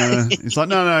 And he's like,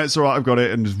 no, it's all right, I've got it.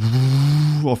 And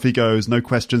just, off he goes, no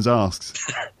questions asked.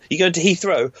 You going to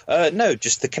Heathrow? No,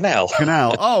 just the canal.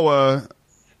 Canal. Oh,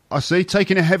 I see.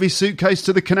 Taking a heavy suitcase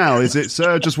to the canal, is it,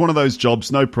 sir? Just one of those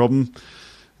jobs, no problem.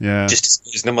 Yeah. Just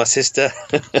using my sister.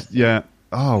 Yeah.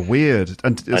 Oh, weird.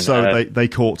 And so they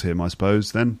caught him, I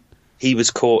suppose, then? He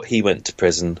was caught. He went to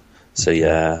prison. So,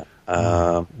 yeah.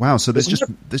 Wow, so there's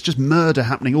just murder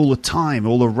happening all the time,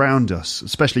 all around us,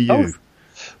 especially you. Oh.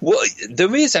 Well,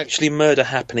 there is actually murder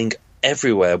happening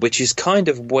everywhere, which is kind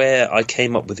of where I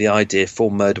came up with the idea for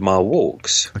Murder Mile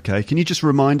Walks. Okay, can you just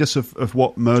remind us of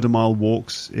what Murder Mile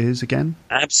Walks is again?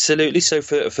 Absolutely. So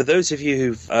for those of you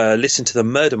who've listened to the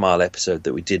Murder Mile episode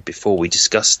that we did before, we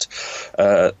discussed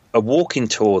a walking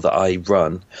tour that I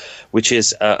run, which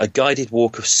is a guided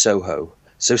walk of Soho.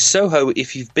 So Soho,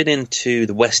 if you've been into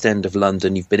the West End of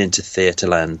London, you've been into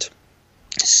Theatreland.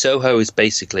 Soho is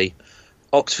basically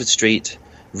Oxford Street,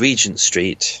 Regent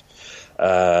Street,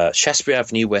 Shaftesbury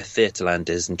Avenue, where Theatreland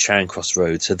is, and Charing Cross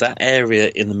Road. So that area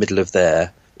in the middle of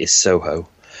there is Soho.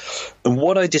 And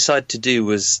what I decided to do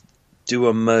was do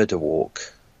a murder walk.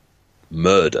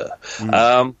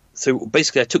 So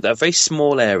basically I took that very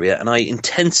small area and I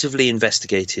intensively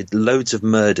investigated loads of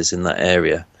murders in that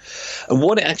area. And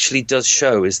what it actually does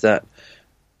show is that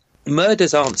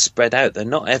murders aren't spread out. They're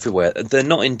not everywhere. They're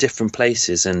not in different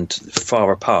places and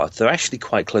far apart. They're actually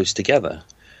quite close together.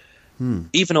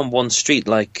 Even on one street,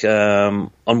 like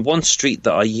on one street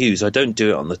that I use, I don't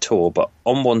do it on the tour, but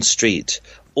on one street,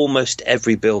 almost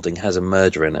every building has a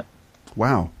murder in it.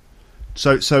 Wow.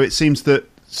 So it seems that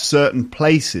certain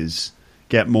places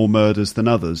get more murders than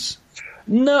others.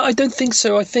 No, I don't think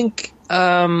so. I think,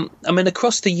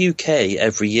 across the UK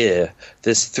every year,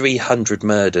 there's 300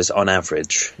 murders on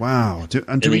average. Wow. Do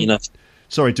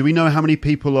we know how many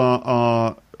people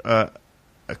are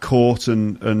caught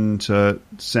and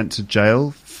sent to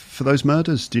jail for those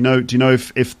murders? Do you know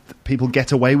if people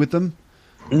get away with them?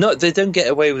 No, they don't get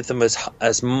away with them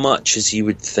as much as you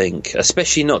would think,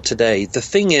 especially not today. The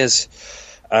thing is,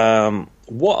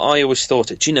 what I always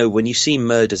thought, when you see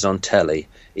murders on telly,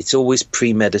 it's always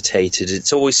premeditated.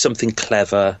 It's always something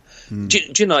clever. Do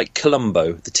you know, like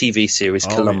Columbo, the TV series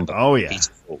Columbo? Oh, yeah.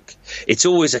 It's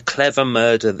always a clever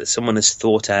murder that someone has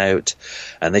thought out,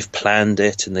 and they've planned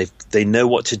it, and they know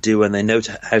what to do, and they know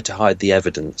how to hide the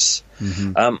evidence.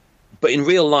 Mm-hmm. But in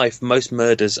real life, most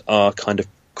murders are kind of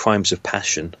crimes of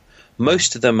passion.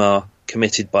 Most of them are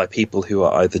committed by people who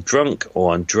are either drunk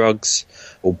or on drugs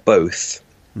or both.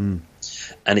 And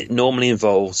it normally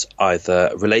involves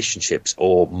either relationships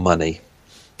or money.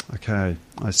 Okay,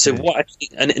 I see. So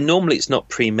normally it's not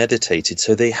premeditated,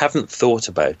 so they haven't thought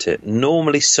about it.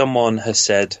 Normally someone has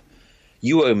said,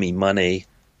 "You owe me money.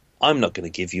 I'm not going to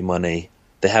give you money."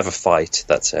 They have a fight.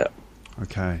 That's it.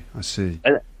 Okay, I see.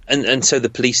 And so the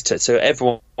police, so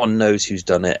everyone knows who's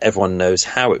done it. Everyone knows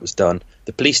how it was done.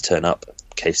 The police turn up.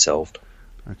 Case solved.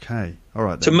 Okay, all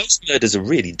right then. So most murders are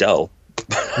really dull.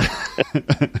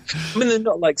 They're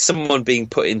not like someone being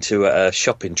put into a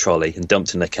shopping trolley and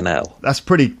dumped in a canal. That's a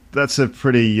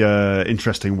pretty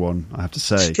interesting one, I have to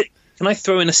say. Can I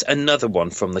throw in another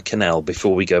one from the canal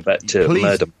before we go back to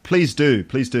murder? Please do.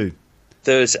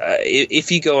 There's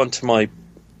if you go onto my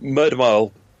Murder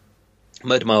Mile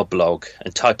blog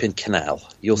and type in canal,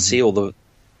 you'll see all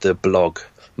the blog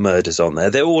murders on there.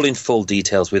 They're all in full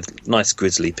details with nice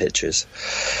grisly pictures.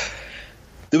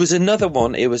 There was another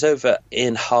one, it was over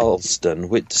in Harlesden.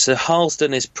 So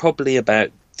Harlesden is probably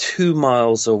about 2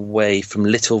 miles away from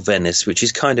Little Venice, which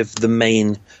is kind of the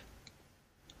main...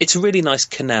 It's a really nice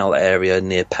canal area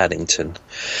near Paddington.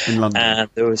 In London. And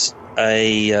there was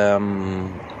a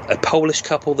Polish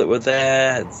couple that were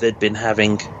there. They'd been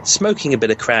smoking a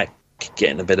bit of crack,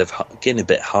 getting a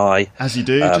bit high. As you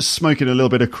do, just smoking a little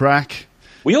bit of crack.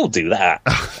 We all do that.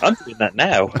 I'm doing that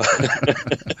now.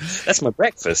 That's my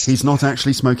breakfast. He's not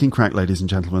actually smoking crack, ladies and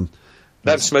gentlemen.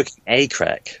 I'm smoking a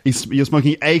crack. You're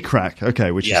smoking a crack,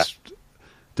 okay, which is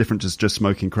different to just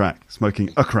smoking crack. Smoking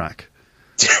a crack.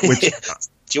 Which...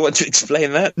 Do you want to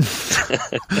explain that?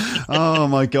 Oh,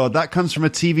 my God. That comes from a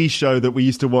TV show that we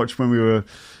used to watch when we were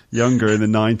younger in the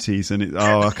 90s, and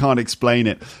I can't explain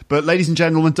it. But ladies and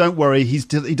gentlemen, don't worry. He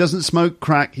doesn't smoke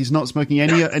crack. He's not smoking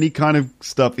any kind of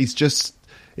stuff. It's just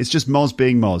Moz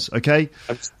being Moz, okay?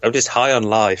 I'm just high on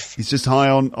life. He's just high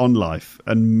on life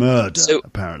and murder,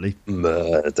 apparently.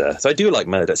 Murder. So I do like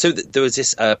murder. So there was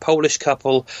this Polish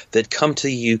couple that come to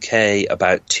the UK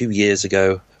about 2 years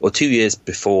ago, or 2 years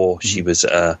before she was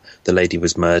the lady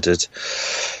was murdered.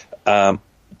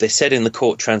 They said in the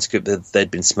court transcript that they'd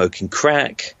been smoking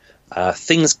crack.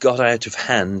 Things got out of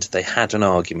hand. They had an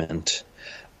argument.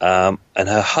 And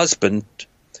her husband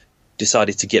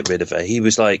decided to get rid of her. He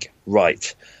was like,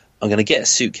 right, I'm going to get a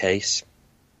suitcase.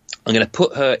 I'm going to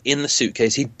put her in the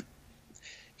suitcase.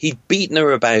 He'd beaten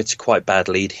her about quite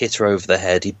badly. He'd hit her over the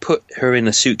head. He put her in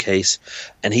a suitcase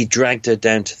and he dragged her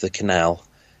down to the canal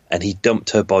and he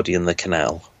dumped her body in the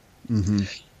canal. Mm-hmm.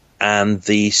 And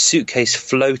the suitcase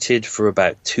floated for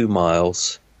about 2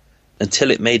 miles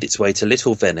until it made its way to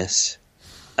Little Venice.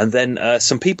 And then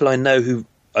some people I know who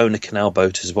own a canal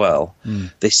boat as well,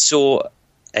 they saw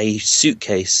a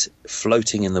suitcase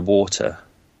floating in the water.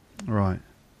 Right.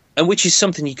 And which is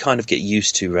something you kind of get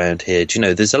used to around here. Do you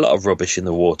know, there's a lot of rubbish in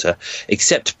the water,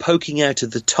 except poking out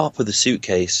of the top of the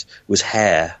suitcase was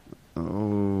hair.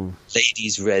 Oh.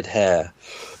 Ladies' red hair.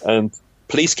 And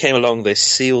police came along, they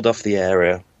sealed off the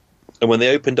area. And when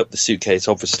they opened up the suitcase,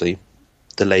 obviously,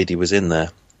 the lady was in there.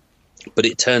 But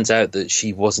it turns out that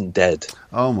she wasn't dead.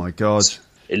 Oh, my God.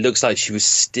 it looks like she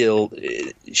was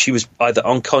either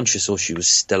unconscious or she was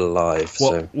still alive.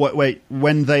 Wait,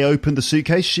 when they opened the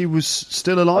suitcase, she was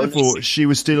still alive, or she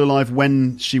was still alive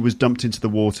when she was dumped into the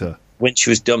water? When she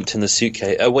was dumped in the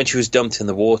suitcase, when she was dumped in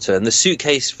the water, and the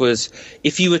suitcase was,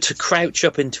 if you were to crouch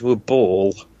up into a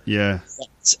ball,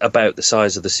 that's about the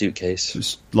size of the suitcase.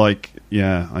 It's like,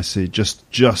 I see,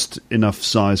 just enough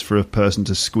size for a person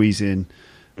to squeeze in.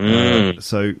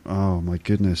 Oh my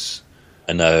goodness,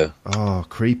 I know. Oh,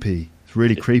 creepy! It's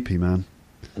really creepy, man.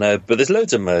 No, but there's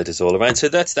loads of murders all around. So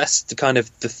that's the kind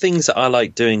of the things that I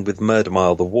like doing with Murder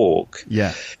Mile: The Walk.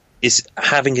 Yeah, is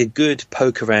having a good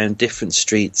poke around different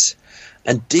streets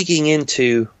and digging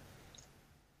into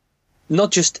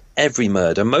not just every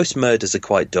murder. Most murders are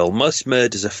quite dull. Most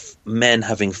murders are men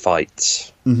having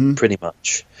fights, pretty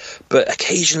much. But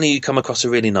occasionally you come across a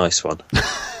really nice one.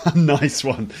 A nice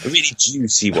one. A really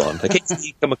juicy one. Occasionally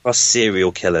you come across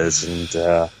serial killers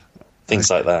and things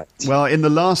like that. Well, in the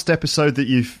last episode that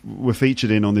you were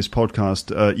featured in on this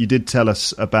podcast, you did tell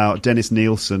us about Dennis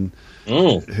Nielsen,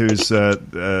 who's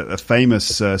a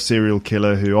famous serial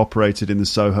killer who operated in the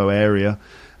Soho area.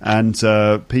 And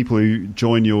people who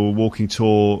join your walking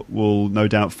tour will no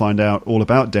doubt find out all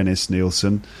about Dennis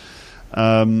Nielsen.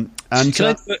 Can I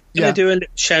do a little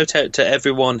shout out to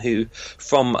everyone who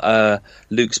from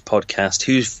Luke's podcast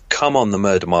who's come on the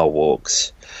Murder Mile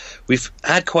walks? We've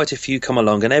had quite a few come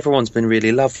along, and everyone's been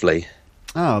really lovely.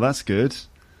 Oh, that's good.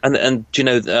 And do you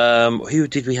know who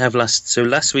did we have last? So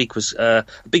last week was a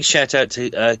big shout out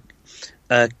to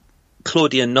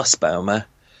Claudia Nussbaumer,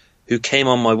 who came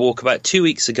on my walk about 2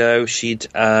 weeks ago. She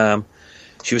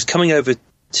was coming over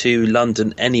to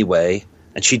London anyway,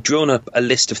 and she'd drawn up a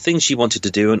list of things she wanted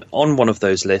to do, and on one of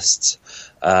those lists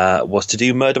was to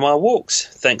do Murder Mile walks,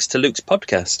 thanks to Luke's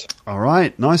podcast. All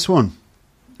right, nice one.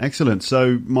 Excellent.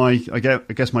 So I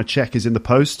guess my check is in the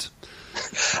post.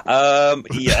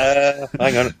 Yeah.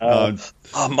 Hang on.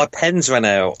 My pen's ran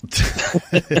out.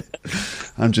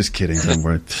 I'm just kidding. Don't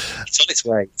worry. It's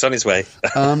on its way.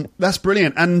 That's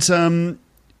brilliant. And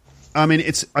I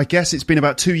mean, I guess it's been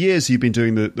about 2 years you've been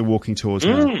doing the walking tours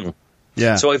now.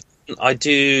 Yeah. So I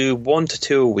do 1 to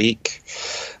 2 a week.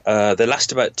 They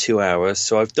last about 2 hours.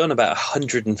 So I've done about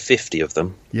 150 of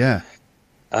them. Yeah.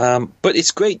 But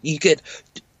it's great.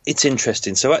 It's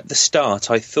interesting. So at the start,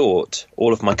 I thought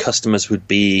all of my customers would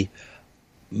be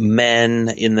men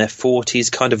in their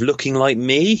 40s, kind of looking like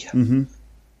me. Mm-hmm.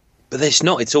 But it's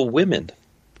not. It's all women.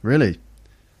 Really?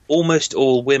 Almost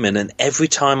all women. And every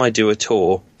time I do a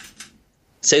tour,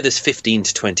 say there's 15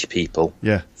 to 20 people.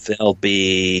 Yeah. There'll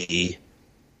be...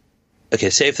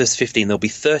 Okay, say if there's 15, there'll be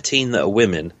 13 that are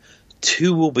women.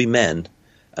 2 will be men.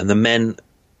 And the men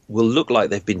will look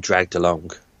like they've been dragged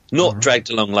along. Not dragged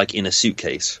along like in a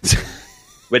suitcase,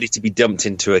 ready to be dumped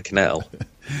into a canal.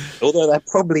 Although that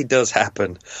probably does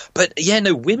happen. But yeah,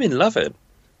 no, women love it.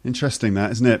 Interesting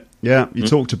that, isn't it? Yeah, you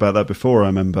talked about that before, I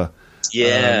remember.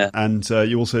 Yeah. And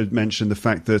you also mentioned the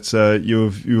fact that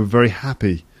you were very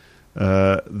happy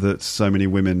that so many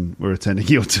women were attending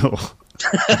your tour,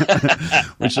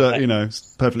 which,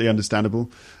 is perfectly understandable.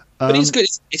 But it's good.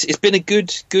 It's been a good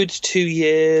 2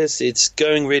 years. It's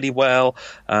going really well.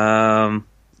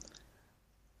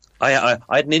 I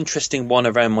had an interesting one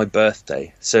around my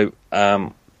birthday. So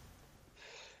on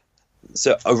my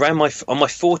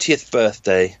 40th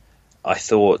birthday, I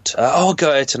thought I'll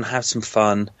go out and have some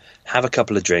fun, have a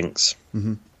couple of drinks,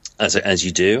 as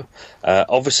you do.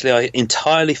 Obviously, I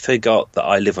entirely forgot that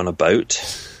I live on a boat.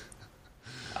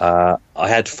 I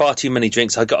had far too many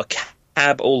drinks. I got a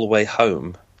cab all the way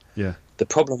home. Yeah. The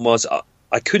problem was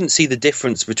I couldn't see the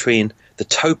difference between the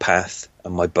towpath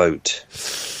and my boat.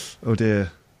 Oh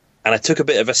dear. And I took a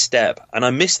bit of a step, and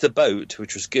I missed the boat,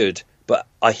 which was good, but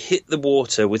I hit the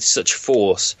water with such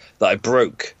force that I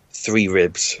broke 3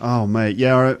 ribs. Oh, mate.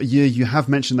 Yeah, you have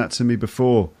mentioned that to me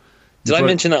before. Did I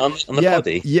mention that on the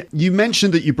poddy? Yeah, you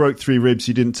mentioned that you broke 3 ribs.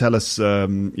 You didn't tell us,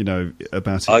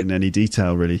 about it in any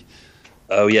detail, really.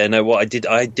 Oh, yeah, no, what I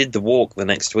did the walk the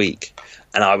next week,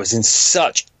 and I was in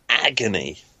such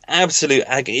agony, absolute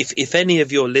agony. If any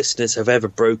of your listeners have ever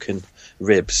broken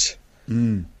ribs...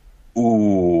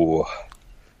 Ooh,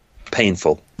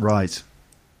 painful. Right.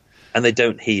 And they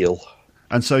don't heal.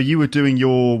 And so you were doing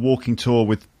your walking tour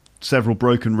with several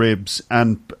broken ribs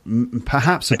and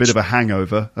perhaps a bit of a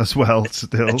hangover as well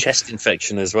still. A chest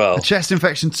infection as well. A chest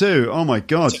infection too. Oh my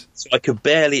God. So I could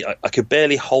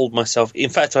barely hold myself. In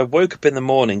fact, I woke up in the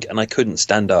morning and I couldn't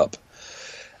stand up.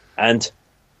 And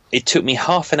it took me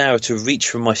half an hour to reach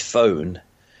for my phone.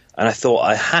 And I thought,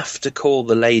 I have to call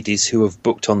the ladies who have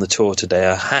booked on the tour today.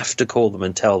 I have to call them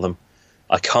and tell them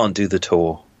I can't do the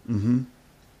tour. Mm-hmm.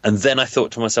 And then I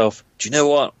thought to myself, do you know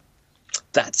what?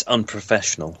 That's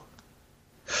unprofessional.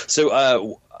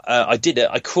 So I did it.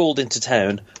 I crawled into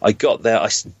town. I got there. I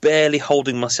was barely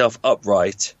holding myself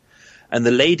upright. And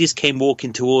the ladies came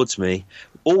walking towards me,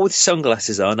 all with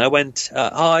sunglasses on. I went,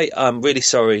 hi, I'm really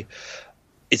sorry.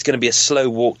 It's going to be a slow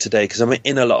walk today because I'm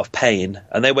in a lot of pain.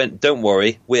 And they went, don't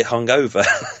worry, we're hungover.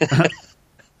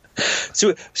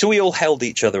 So we all held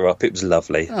each other up. It was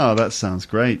lovely. Oh, that sounds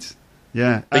great.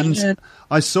 Yeah. And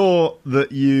I saw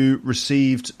that you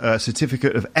received a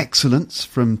certificate of excellence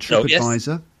from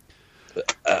TripAdvisor.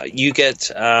 Oh, yes. You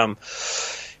get,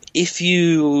 if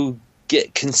you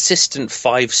get consistent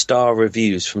 5-star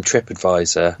reviews from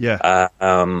TripAdvisor,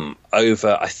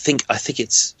 over, I think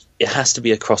it has to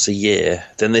be across a year,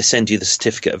 then they send you the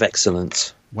certificate of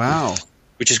excellence. Wow.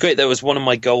 Which is great. That was one of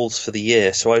my goals for the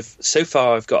year. So so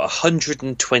far I've got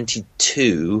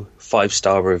 122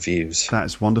 5-star reviews.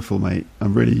 That's wonderful, mate.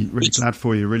 I'm really glad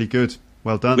for you. Really good.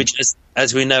 Well done. Which,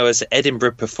 as we know, as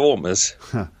Edinburgh performers,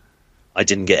 I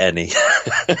didn't get any.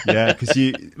 Yeah,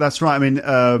 because that's right. I mean,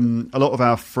 a lot of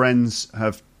our friends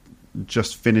have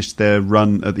just finished their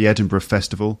run at the Edinburgh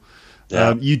Festival.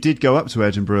 Yeah. You did go up to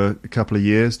Edinburgh a couple of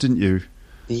years, didn't you?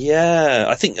 Yeah,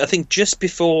 I think just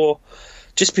before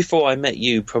I met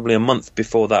you, probably a month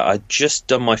before that, I'd just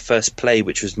done my first play,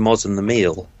 which was Moz and the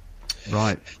Meal.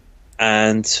 Right.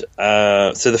 And so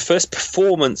the first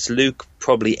performance Luke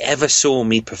probably ever saw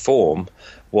me perform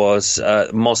was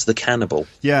Moz the Cannibal.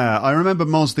 Yeah, I remember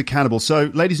Moz the Cannibal.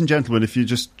 So, ladies and gentlemen, if you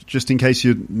just in case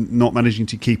you're not managing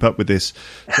to keep up with this,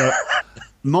 so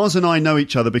Moz and I know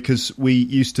each other because we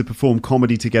used to perform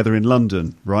comedy together in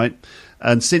London, right?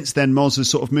 And since then, Moz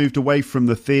has sort of moved away from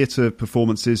the theatre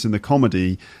performances and the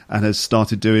comedy and has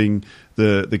started doing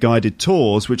the guided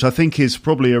tours, which I think is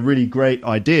probably a really great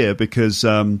idea because,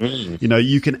 you know,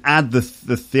 you can add the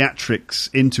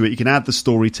theatrics into it. You can add the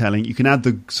storytelling. You can add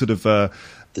the sort of...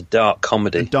 the dark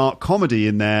comedy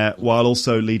in there, while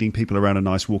also leading people around a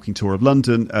nice walking tour of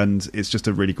London, and it's just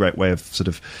a really great way of sort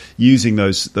of using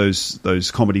those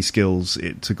comedy skills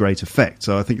to great effect.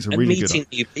 So I think it's a really good meeting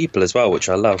new people as well, which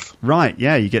I love. Right?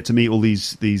 Yeah, you get to meet all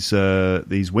these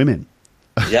women.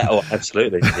 Yeah, oh,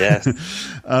 absolutely. Yeah.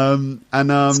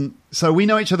 So we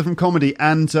know each other from comedy,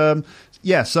 and so.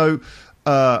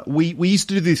 We used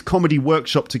to do this comedy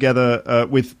workshop together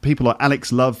with people like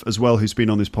Alex Love as well, who's been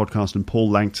on this podcast, and Paul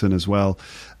Langton as well.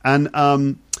 And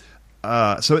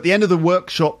so at the end of the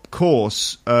workshop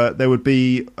course, there would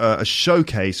be a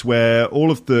showcase where all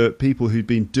of the people who'd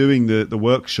been doing the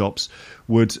workshops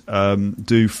would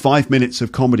do 5 minutes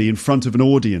of comedy in front of an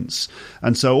audience.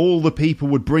 And so all the people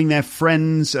would bring their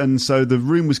friends, and so the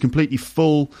room was completely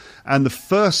full. And the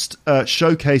first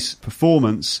showcase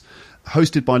performance,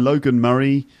 hosted by Logan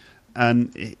Murray,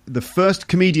 and the first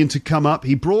comedian to come up,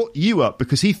 he brought you up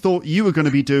because he thought you were going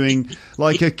to be doing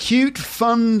like a cute,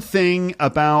 fun thing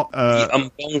about the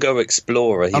Umbongo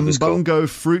Explorer. Umbongo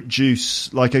fruit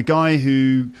juice, like a guy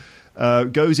who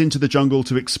goes into the jungle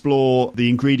to explore the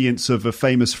ingredients of a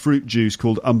famous fruit juice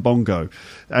called Umbongo,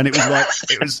 and it was like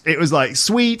it was like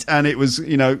sweet, and it was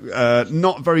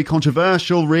not very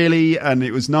controversial really, and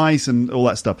it was nice and all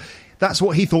that stuff. That's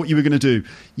what he thought you were going to do.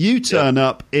 You turn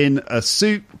up in a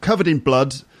suit covered in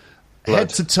blood, head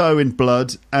to toe in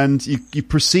blood, and you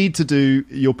proceed to do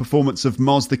your performance of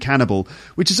Moz the Cannibal,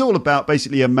 which is all about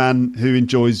basically a man who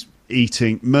enjoys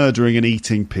murdering and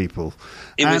eating people.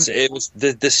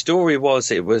 The story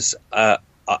was I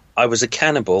was a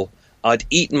cannibal. I'd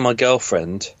eaten my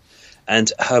girlfriend,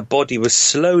 and her body was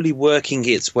slowly working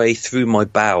its way through my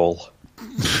bowel.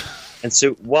 And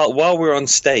so while we're on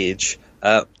stage,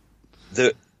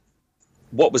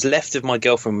 what was left of my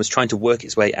girlfriend was trying to work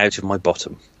its way out of my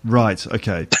bottom. Right,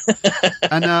 okay.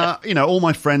 And, all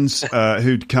my friends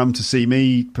who'd come to see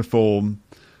me perform,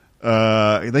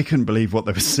 they couldn't believe what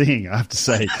they were seeing, I have to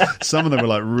say. Some of them were,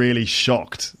 like, really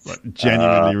shocked, like,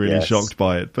 genuinely really shocked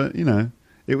by it. But,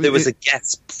 there was a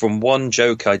gasp from one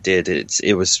joke I did.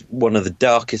 It was one of the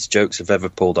darkest jokes I've ever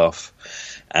pulled off.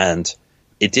 And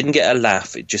it didn't get a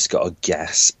laugh, it just got a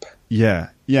gasp. Yeah.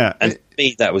 And for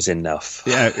me, that was enough.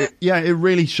 It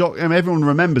really shocked. I mean, everyone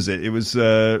remembers it. It was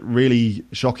really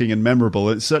shocking and memorable.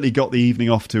 It certainly got the evening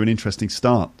off to an interesting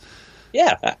start.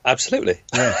 Yeah, absolutely.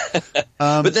 Yeah.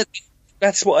 But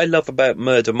that's what I love about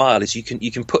Murder Mile is you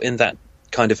can put in that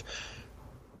kind of.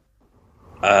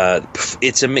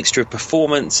 It's a mixture of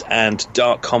performance and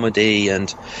dark comedy,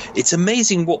 and it's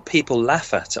amazing what people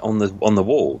laugh at on the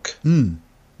walk.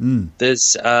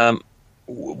 There's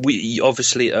we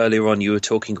obviously earlier on you were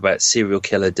talking about serial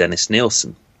killer Dennis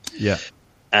Nielsen. Yeah.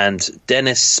 And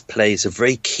Dennis plays a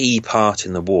very key part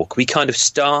in the walk. We kind of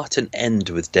start and end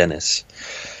with Dennis.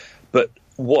 But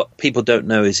what people don't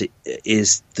know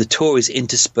is the tour is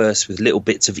interspersed with little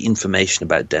bits of information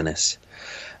about Dennis.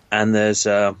 And there's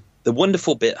the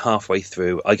wonderful bit halfway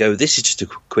through. I go, this is just a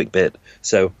quick bit.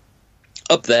 So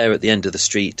up there at the end of the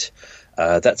street,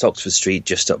 that's Oxford Street,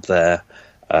 just up there.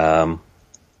 On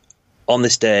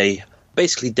this day,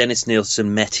 basically Dennis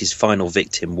Nilsen met his final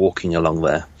victim walking along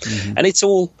there. Mm-hmm. And it's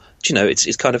all,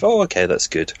 it's kind of, oh, okay, that's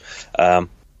good.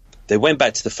 They went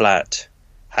back to the flat,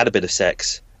 had a bit of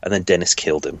sex, and then Dennis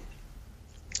killed him.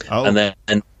 Oh. And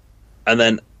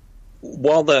then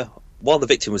while the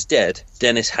victim was dead,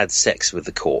 Dennis had sex with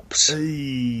the corpse.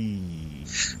 Hey.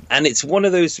 And it's one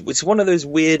of those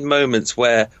weird moments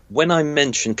where when I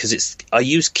mention, because I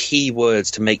use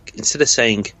keywords to make, instead of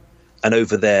saying, and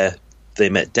over there they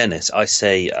met Dennis, I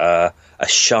say a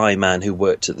shy man who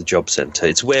worked at the job centre.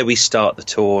 It's where we start the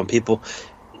tour, and people,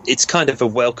 it's kind of a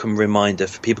welcome reminder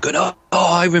for people going, oh,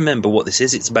 I remember what this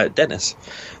is. It's about Dennis.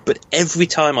 But every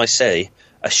time I say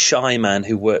a shy man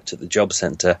who worked at the job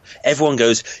centre, everyone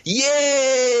goes,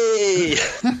 yay!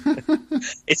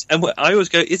 And I always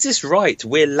go, is this right?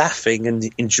 We're laughing and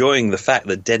enjoying the fact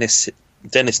that Dennis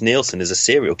Nilsen is a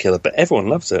serial killer, but everyone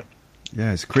loves it.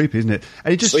 Yeah, it's creepy, isn't it?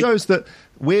 And it just shows that,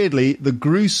 weirdly, the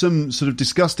gruesome, sort of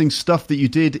disgusting stuff that you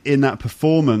did in that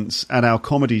performance at our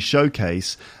comedy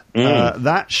showcase,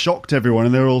 that shocked everyone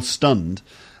and they're all stunned.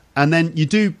 And then you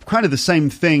do kind of the same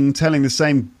thing, telling the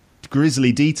same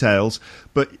grisly details,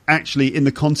 but actually in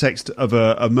the context of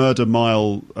a murder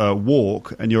mile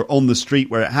walk, and you're on the street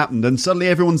where it happened, and suddenly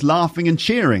everyone's laughing and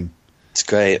cheering. It's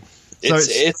great. So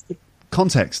it's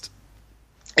context.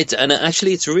 And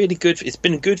actually, it's really good. It's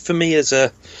been good for me as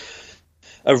a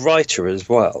writer as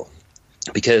well,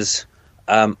 because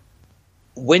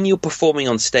when you're performing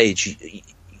on stage,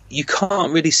 you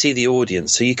can't really see the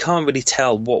audience, so you can't really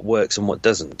tell what works and what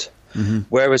doesn't. Mm-hmm.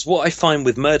 Whereas what I find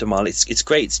with Murder Mile, it's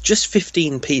great. It's just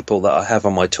 15 people that I have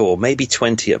on my tour, maybe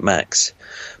 20 at max,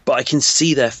 but I can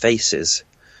see their faces,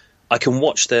 I can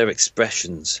watch their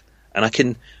expressions, and I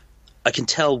can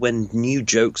tell when new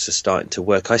jokes are starting to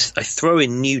work. I throw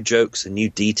in new jokes and new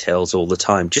details all the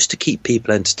time just to keep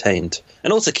people entertained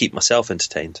and also keep myself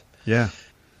entertained. Yeah.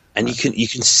 And you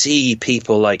can see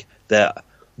people like their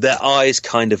eyes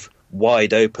kind of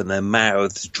wide open, their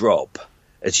mouths drop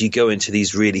as you go into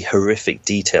these really horrific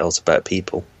details about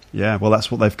people. Yeah, well,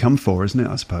 that's what they've come for, isn't it,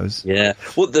 I suppose? Yeah.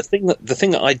 Well, the thing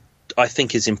that I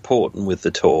think is important with the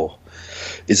tour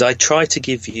is I try to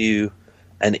give you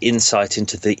an insight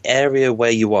into the area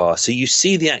where you are, so you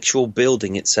see the actual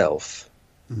building itself.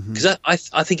 Because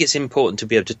I think it's important to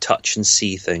be able to touch and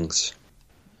see things.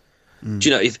 Do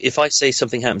you know, if I say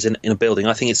something happens in a building,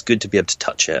 I think it's good to be able to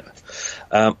touch it.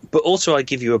 But also I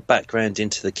give you a background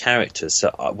into the characters, so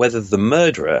whether the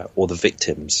murderer or the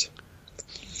victims.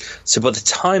 So by the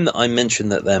time that I mention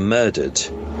that they're murdered,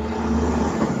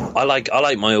 I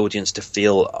like my audience to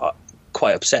feel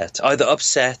quite upset, either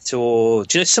upset or,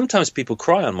 do you know, sometimes people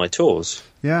cry on my tours.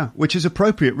 Yeah, which is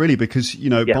appropriate, really, because,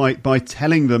 by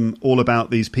telling them all about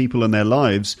these people and their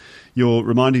lives, you're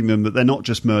reminding them that they're not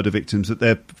just murder victims, that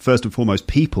they're first and foremost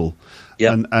people.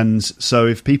 Yeah. And so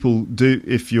if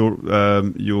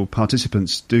your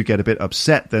participants do get a bit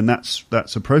upset, then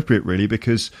that's appropriate, really,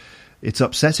 because it's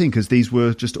upsetting, because these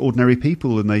were just ordinary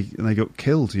people and they got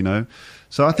killed,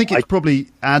 So I think it probably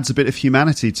adds a bit of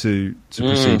humanity to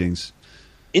proceedings.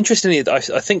 Interestingly, I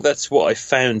think that's what I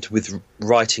found with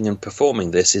writing and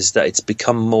performing this, is that it's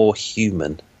become more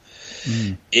human.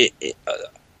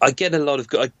 I get a lot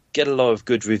of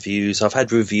good reviews. I've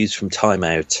had reviews from Time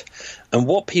Out, and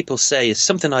what people say is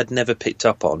something I'd never picked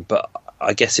up on, but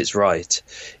I guess it's right,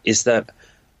 is that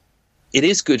it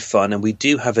is good fun and we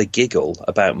do have a giggle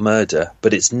about murder,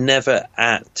 but it's never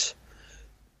at,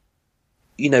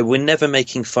 we're never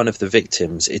making fun of the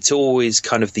victims. It's always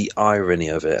kind of the irony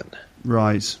of it.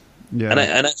 Right. Yeah.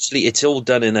 And actually, it's all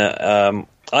done in I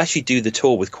actually do the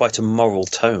tour with quite a moral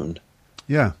tone.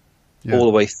 Yeah. All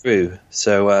the way through.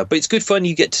 So, but it's good fun.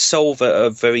 You get to solve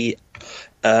a very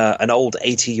an old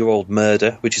 80-year-old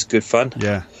murder, which is good fun.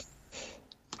 Yeah.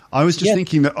 I was just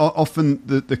thinking that often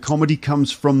the comedy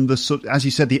comes from the sort, as you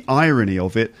said, the irony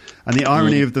of it, and the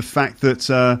irony of the fact that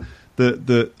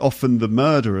that often the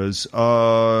murderers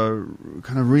are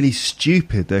kind of really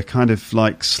stupid. They're kind of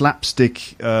like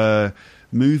slapstick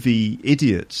movie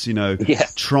idiots,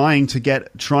 trying to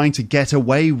get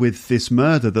away with this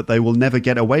murder that they will never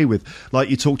get away with.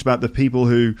 Like you talked about the people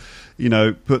who,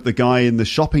 put the guy in the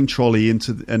shopping trolley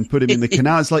and put him in the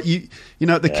canal. It's like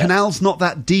the canal's not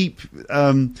that deep.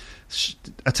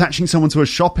 Attaching someone to a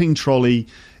shopping trolley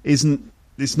isn't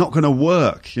it's not going to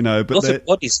work, you know. But also,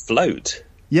 bodies float.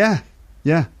 Yeah.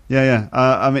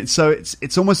 I mean, so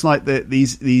it's almost like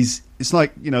these. It's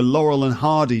like, you know, Laurel and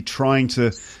Hardy trying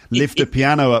to lift a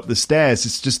piano up the stairs.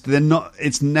 It's just they're not.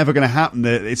 It's never going to happen.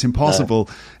 It's impossible.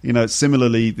 No. You know.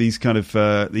 Similarly, these kind of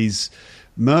these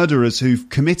murderers who've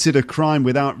committed a crime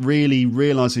without really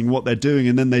realizing what they're doing,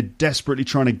 and then they're desperately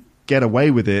trying to get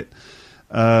away with it.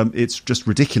 It's just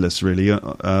ridiculous, really.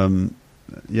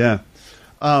 Yeah.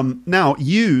 Now,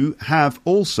 you have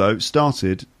also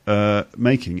started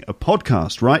making a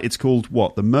podcast, right? It's called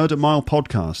what? The Murder Mile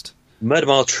Podcast. Murder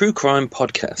Mile True Crime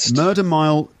Podcast. Murder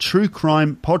Mile True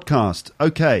Crime Podcast.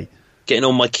 Okay. Getting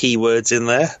all my keywords in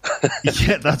there.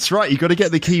 Yeah, that's right. You've got to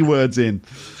get the keywords in.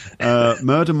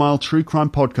 Murder Mile True Crime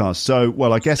Podcast. So,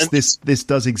 well, I guess this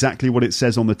does exactly what it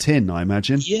says on the tin, I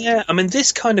imagine. Yeah, I mean,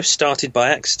 this kind of started by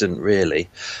accident, really.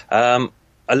 A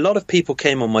lot of people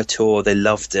came on my tour, they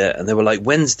loved it, and they were like,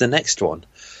 when's the next one?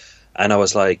 And I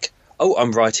was like, oh,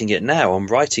 I'm writing it now. I'm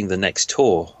writing the next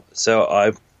tour.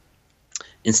 So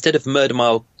instead of Murder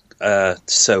Mile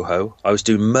Soho, I was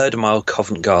doing Murder Mile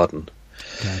Covent Garden.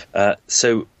 Okay.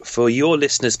 So for your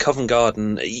listeners, Covent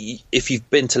Garden, if you've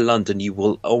been to London, you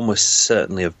will almost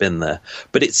certainly have been there.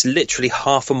 But it's literally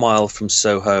half a mile from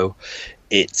Soho.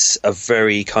 It's a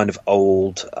very kind of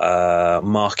old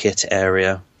market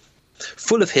area,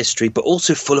 full of history, but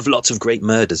also full of lots of great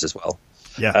murders as well.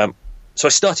 Yeah. So I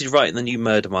started writing the new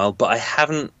Murder Mile, but I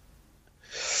hadn't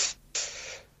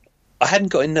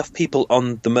got enough people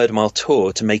on the Murder Mile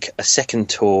tour to make a second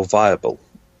tour viable,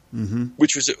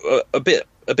 which was a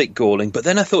bit galling. But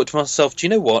then I thought to myself, do you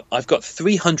know what? I've got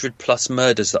 300 plus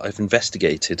murders that I've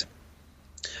investigated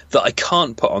that I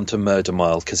can't put onto Murder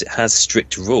Mile because it has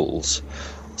strict rules.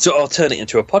 So I'll turn it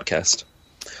into a podcast.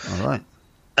 All right.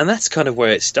 And that's kind of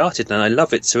where it started, and I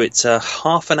love it. So it's a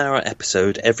half an hour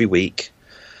episode every week.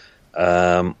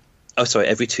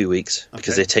 Every 2 weeks,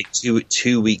 because they take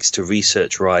 2 weeks to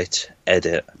research, write,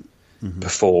 edit,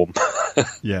 perform.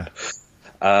 Yeah.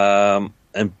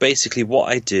 And basically what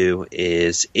I do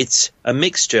is it's a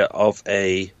mixture of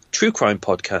a true crime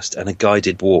podcast and a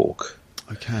guided walk.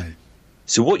 Okay.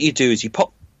 So what you do is you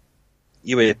pop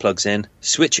your earplugs in,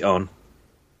 switch it on.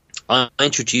 I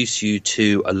introduce you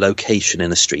to a location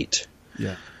in a street.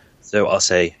 Yeah. So I'll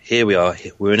say, here we are,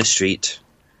 we're in a street.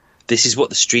 This is what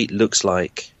the street looks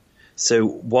like. So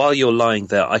while you're lying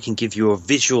there, I can give you a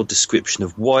visual description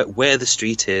of where the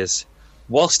street is,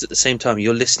 whilst at the same time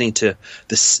you're listening to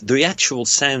the actual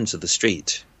sounds of the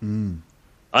street.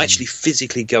 I actually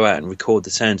physically go out and record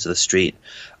the sounds of the street.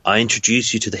 I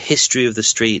introduce you to the history of the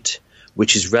street,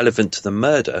 which is relevant to the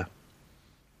murder.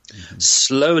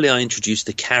 Slowly I introduce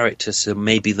the character, so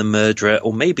maybe the murderer,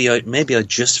 or maybe I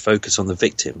just focus on the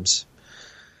victims.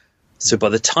 So by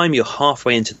the time you're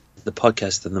halfway into the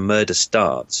podcast and the murder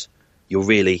starts,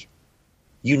 you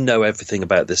know everything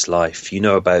about this life, you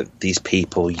know about these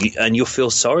people, and you'll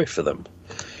feel sorry for them.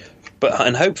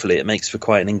 And hopefully it makes for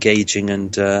quite an engaging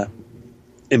and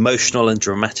emotional and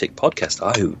dramatic podcast,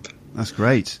 I hope. That's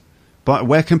great. But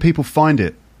where can people find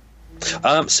it?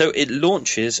 So it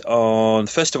launches on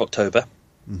 1st of October.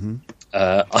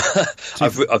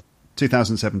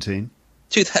 2017.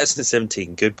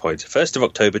 2017, good point. 1st of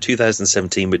October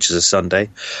 2017, which is a Sunday.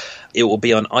 It will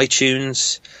be on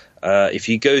iTunes. If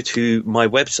you go to my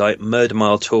website,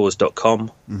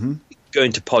 murdermiletours.com, go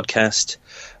into podcast.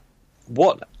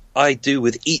 What I do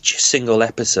with each single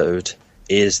episode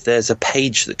is there's a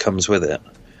page that comes with it.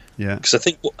 Yeah. Because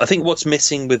I think what's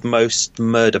missing with most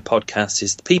murder podcasts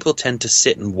is people tend to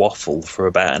sit and waffle for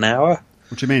about an hour.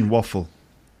 What do you mean, waffle?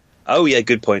 Oh, yeah,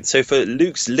 good point. So for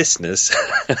Luke's listeners,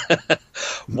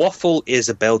 waffle is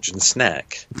a Belgian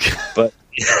snack, but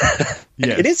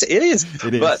it is.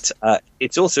 But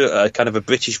it's also a kind of a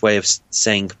British way of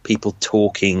saying people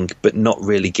talking, but not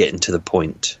really getting to the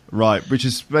point. Right, which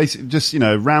is basically just,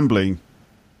 rambling.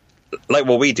 Like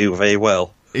what we do very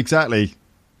well. Exactly.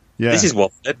 Yeah. This is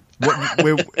waffling.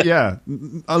 Yeah.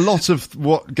 A lot of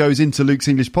what goes into Luke's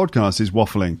English podcast is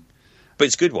waffling. But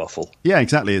it's good waffle. Yeah,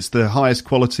 exactly. It's the highest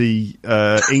quality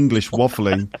English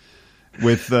waffling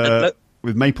with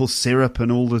maple syrup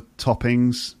and all the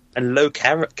toppings. And low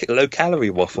calorie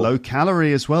waffle. Low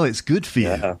calorie as well. It's good for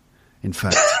you, in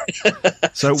fact.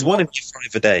 So it's 1 in 5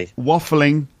 a day.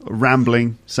 Waffling,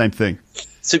 rambling, same thing.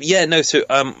 So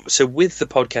so with the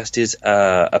podcast is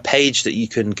a page that you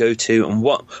can go to,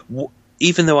 and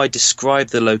even though I describe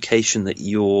the location that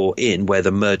you're in where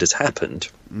the murders happened,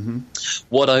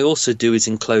 what I also do is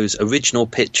enclose original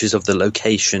pictures of the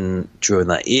location during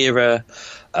that era,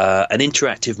 an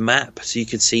interactive map so you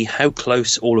can see how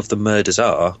close all of the murders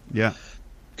are. Yeah.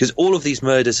 Because all of these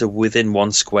murders are within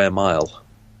 1 square mile.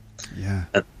 Yeah.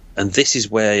 And this is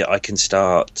where I can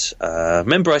start.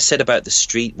 Remember I said about the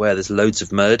street where there's loads of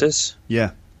murders?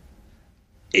 Yeah.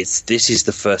 This is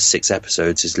the first 6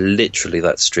 episodes, is literally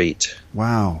that street.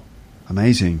 Wow.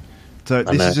 Amazing. So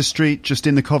this is a street just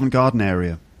in the Covent Garden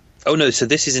area? Oh, no, so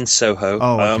this is in Soho.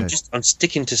 Oh, okay. I'm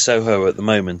sticking to Soho at the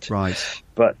moment. Right.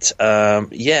 But,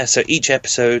 so each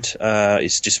episode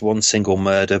is just one single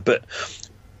murder. But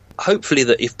hopefully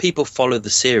that if people follow the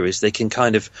series, they can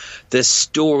there's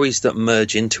stories that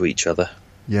merge into each other.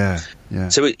 Yeah, yeah.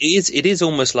 So it is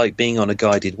almost like being on a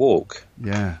guided walk.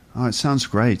 Yeah. Oh, it sounds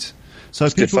great. So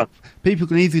people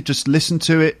can either just listen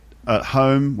to it at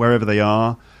home, wherever they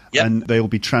are, and they'll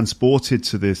be transported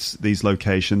to these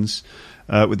locations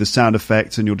with the sound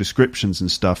effects and your descriptions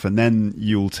and stuff, and then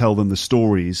you'll tell them the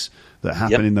stories that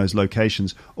happen in those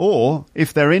locations. Or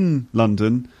if they're in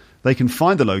London, they can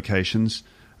find the locations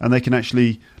and they can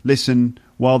actually listen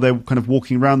while they're kind of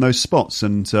walking around those spots,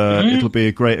 and it'll be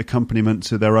a great accompaniment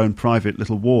to their own private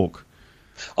little walk.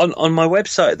 On my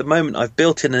website at the moment, I've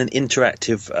built in an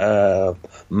interactive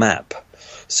map.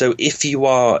 So if you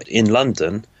are in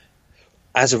London,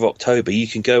 as of October, you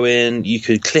can go in, you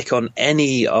could click on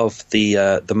any of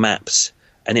the maps,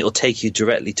 and it will take you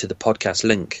directly to the podcast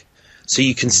link. So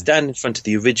you can stand in front of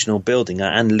the original building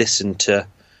and listen to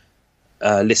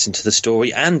the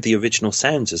story and the original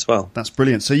sounds as well. That's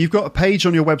brilliant. So you've got a page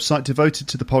on your website devoted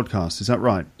to the podcast, is that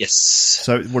right? Yes.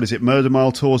 So what is it,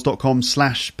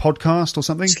 murdermiletours.com/podcast or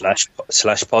something? Slash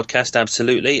podcast,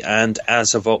 absolutely. And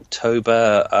as of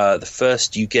October the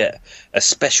 1st, you get a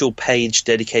special page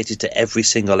dedicated to every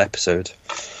single episode.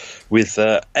 With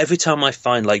every time I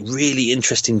find really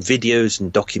interesting videos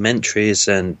and documentaries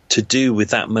and to do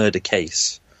with that murder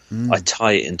case, I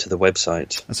tie it into the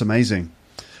website. That's amazing.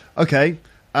 Okay,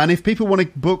 and if people want to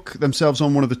book themselves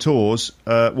on one of the tours,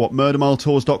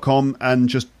 murdermiletours.com, and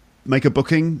just make a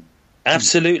booking?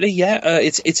 Absolutely, yeah.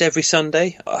 It's every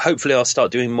Sunday. Hopefully I'll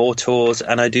start doing more tours,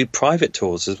 and I do private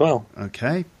tours as well.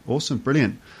 Okay, awesome,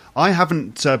 brilliant. I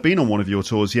haven't been on one of your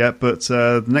tours yet, but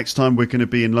the next time we're going to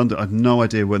be in London, I have no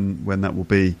idea when that will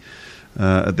be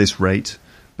at this rate.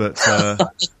 But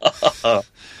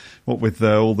what with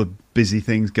all the busy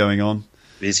things going on.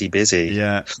 Busy.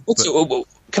 Yeah.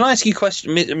 Can I ask you a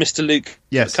question, Mr. Luke?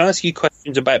 Yes. Can I ask you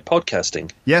questions about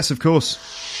podcasting? Yes, of course.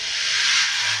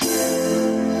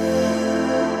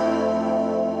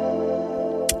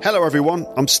 Hello, everyone.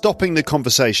 I'm stopping the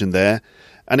conversation there,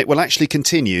 and it will actually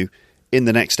continue in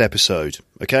the next episode,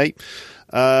 okay?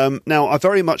 Now, I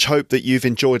very much hope that you've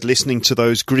enjoyed listening to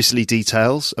those grisly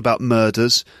details about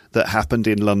murders that happened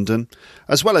in London,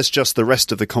 as well as just the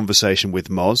rest of the conversation with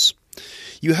Moz.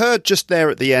 You heard just there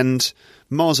at the end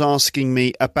Moz asking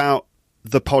me about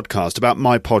the podcast, about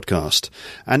my podcast.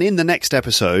 And in the next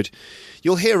episode,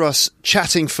 you'll hear us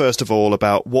chatting first of all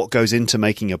about what goes into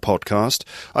making a podcast.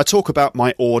 I talk about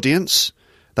my audience,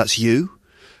 that's you.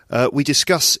 We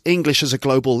discuss English as a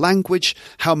global language,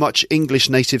 how much English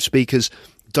native speakers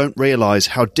don't realise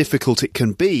how difficult it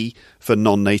can be for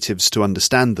non-natives to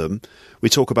understand them. We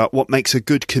talk about what makes a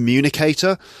good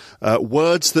communicator,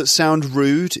 words that sound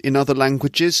rude in other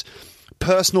languages,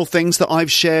 personal things that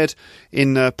I've shared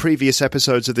in previous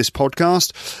episodes of this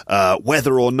podcast,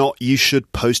 whether or not you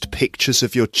should post pictures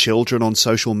of your children on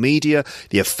social media,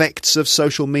 the effects of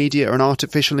social media and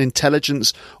artificial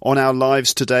intelligence on our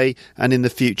lives today and in the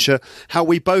future, how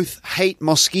we both hate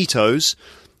mosquitoes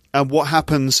and what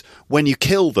happens when you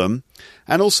kill them,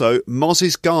 and also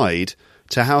Moz's guide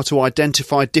to how to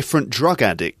identify different drug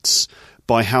addicts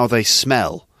by how they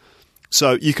smell.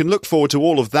 So you can look forward to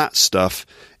all of that stuff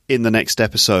in the next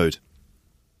episode.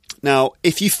 Now,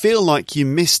 if you feel like you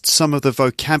missed some of the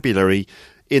vocabulary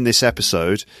in this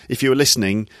episode, if you were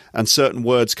listening and certain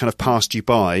words kind of passed you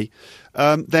by,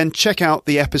 then check out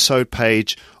the episode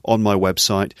page on my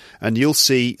website and you'll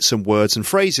see some words and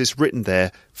phrases written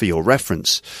there for your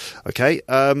reference. Okay,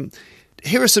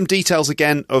 here are some details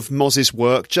again of Moz's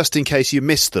work, just in case you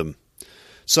missed them.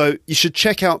 So you should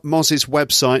check out Moz's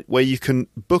website where you can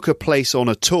book a place on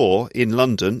a tour in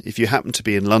London, if you happen to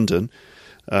be in London.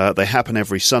 They happen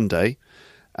every Sunday.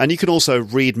 And you can also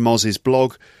read Moz's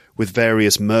blog with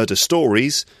various murder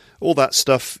stories. All that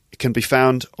stuff can be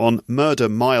found on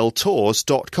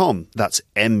murdermiletours.com. That's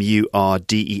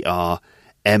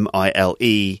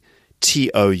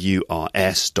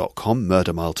murdermiletours.com,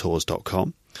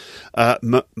 murdermiletours.com.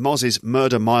 Moz's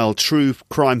Murder Mile True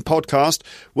Crime podcast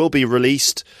will be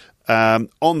released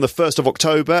on the 1st of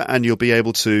October, and you'll be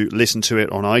able to listen to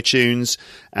it on iTunes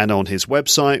and on his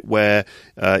website, where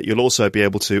you'll also be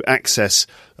able to access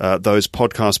those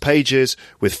podcast pages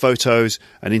with photos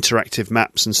and interactive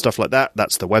maps and stuff like that.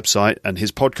 That's the website, and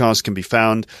his podcast can be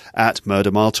found at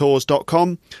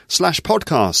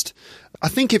murdermiletours.com/podcast. I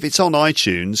think if it's on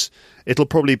iTunes, it'll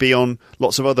probably be on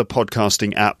lots of other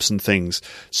podcasting apps and things.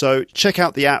 So check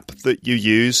out the app that you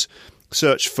use,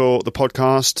 search for the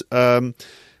podcast.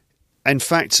 In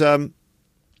fact,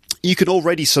 you can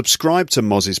already subscribe to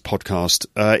Moz's podcast,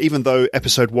 even though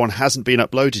episode 1 hasn't been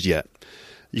uploaded yet.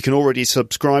 You can already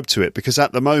subscribe to it, because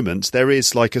at the moment there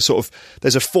is like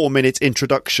there's a 4-minute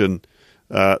introduction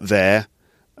there,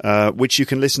 which you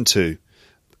can listen to.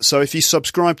 So if you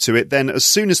subscribe to it, then as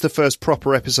soon as the first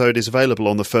proper episode is available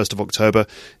on the 1st of October,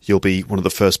 you'll be one of the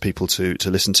first people to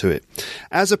listen to it.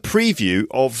 As a preview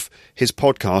of his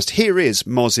podcast, here is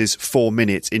Moz's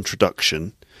 4-minute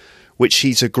introduction, which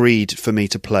he's agreed for me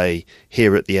to play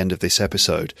here at the end of this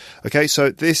episode. Okay, so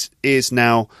this is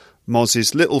now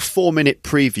Moz's little 4-minute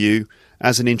preview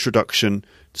as an introduction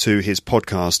to his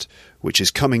podcast, which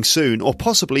is coming soon, or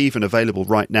possibly even available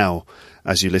right now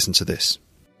as you listen to this.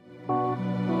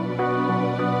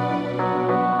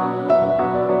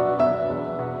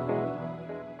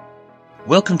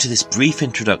 Welcome to this brief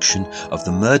introduction of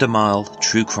the Murder Mile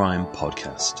True Crime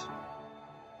Podcast.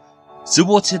 So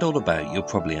what's it all about, you're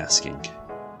probably asking?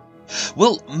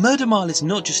 Well, Murder Mile is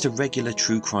not just a regular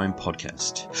true crime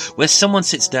podcast, where someone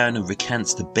sits down and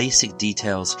recants the basic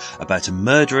details about a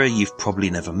murderer you've probably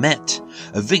never met,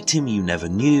 a victim you never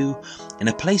knew, in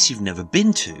a place you've never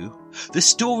been to, the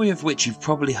story of which you've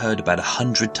probably heard about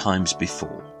 100 times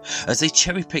before, as they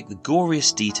cherry-pick the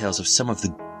goriest details of some of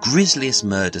the grisliest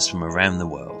murders from around the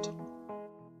world.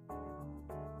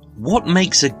 What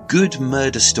makes a good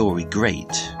murder story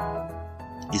great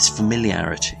is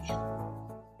familiarity.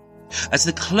 As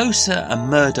the closer a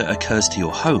murder occurs to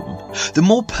your home, the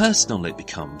more personal it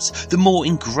becomes, the more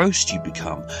engrossed you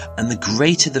become, and the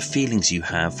greater the feelings you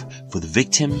have for the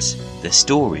victims, their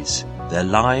stories, their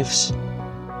lives,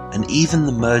 and even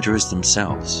the murderers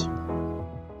themselves.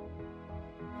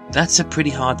 That's a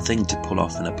pretty hard thing to pull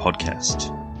off in a podcast,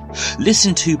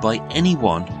 listened to by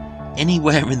anyone,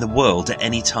 anywhere in the world at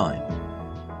any time.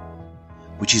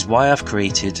 Which is why I've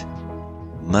created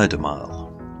Murder Mile.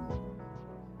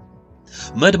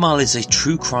 Murder Mile is a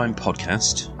true crime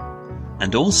podcast,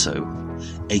 and also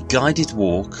a guided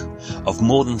walk of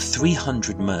more than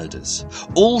 300 murders,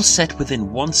 all set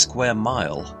within 1 square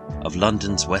mile of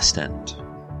London's West End.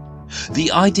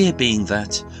 The idea being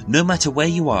that no matter where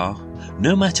you are,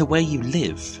 no matter where you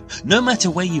live, no matter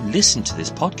where you listen to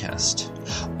this podcast,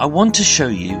 I want to show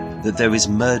you that there is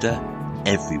murder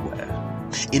everywhere.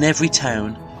 In every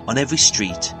town, on every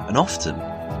street, and often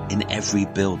in every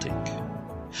building.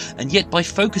 And yet by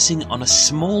focusing on a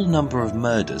small number of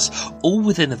murders, all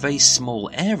within a very small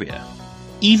area,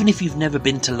 even if you've never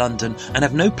been to London and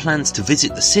have no plans to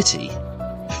visit the city,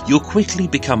 you'll quickly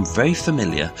become very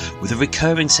familiar with a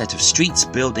recurring set of streets,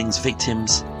 buildings,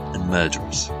 victims, and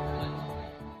murderers.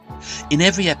 In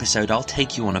every episode, I'll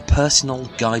take you on a personal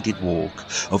guided walk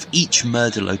of each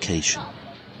murder location,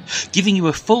 giving you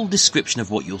a full description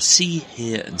of what you'll see,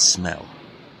 hear, and smell.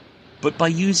 But by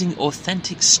using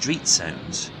authentic street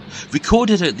sounds,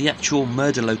 recorded at the actual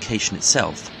murder location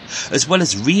itself, as well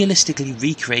as realistically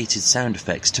recreated sound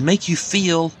effects to make you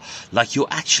feel like you're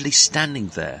actually standing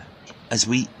there, as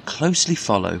we closely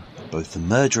follow both the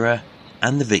murderer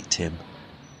and the victim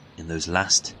in those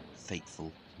last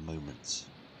fateful moments.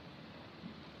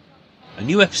 A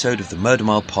new episode of the Murder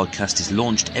Mile podcast is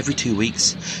launched every 2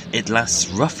 weeks. It lasts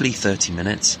roughly 30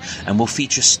 minutes and will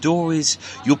feature stories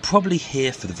you'll probably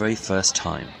hear for the very first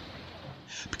time.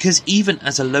 Because even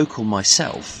as a local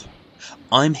myself,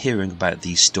 I'm hearing about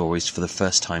these stories for the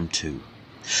first time too,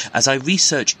 as I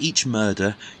research each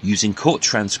murder using court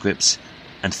transcripts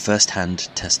and first-hand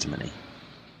testimony.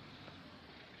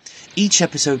 Each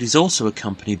episode is also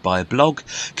accompanied by a blog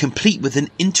complete with an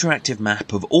interactive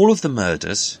map of all of the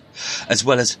murders, as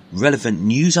well as relevant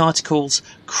news articles,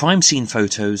 crime scene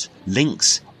photos,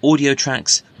 links, audio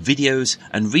tracks, videos,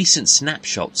 and recent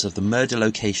snapshots of the murder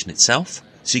location itself,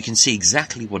 so you can see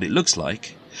exactly what it looks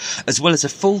like, as well as a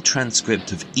full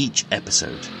transcript of each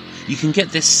episode. You can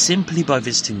get this simply by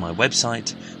visiting my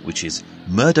website, which is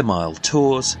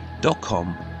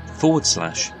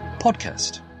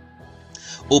murdermiletours.com/podcast,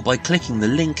 or by clicking the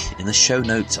link in the show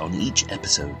notes on each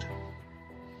episode.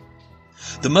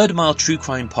 The Murder Mile True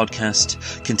Crime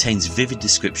Podcast contains vivid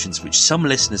descriptions which some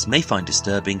listeners may find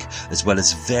disturbing, as well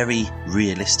as very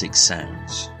realistic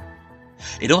sounds.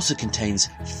 It also contains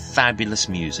fabulous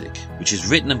music, which is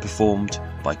written and performed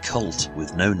by Cult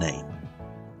with no name.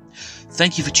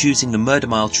 Thank you for choosing the Murder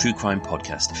Mile True Crime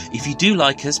Podcast. If you do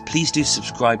like us, please do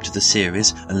subscribe to the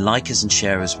series and like us and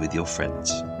share us with your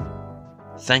friends.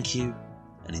 Thank you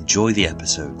and enjoy the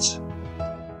episodes.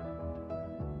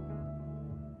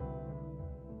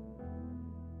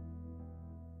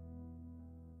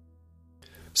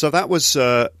 So that was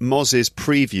Moz's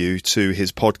preview to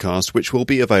his podcast, which will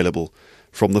be available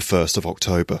from the 1st of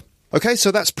October. Okay,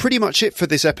 so that's pretty much it for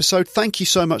this episode. Thank you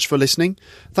so much for listening.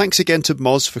 Thanks again to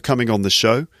Moz for coming on the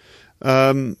show.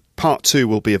 Part 2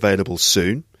 will be available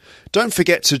soon. Don't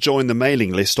forget to join the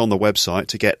mailing list on the website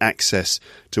to get access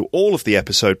to all of the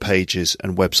episode pages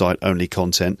and website-only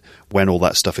content when all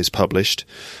that stuff is published.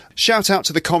 Shout out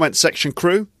to the comment section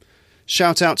crew.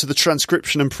 Shout out to the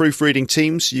transcription and proofreading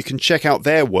teams. You can check out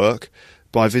their work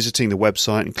by visiting the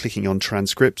website and clicking on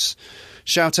transcripts.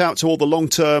 Shout out to all the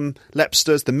long-term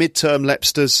Lepsters, the mid-term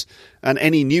Lepsters, and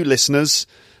any new listeners.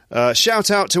 Shout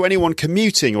out to anyone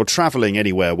commuting or travelling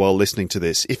anywhere while listening to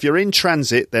this. If you're in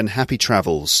transit, then happy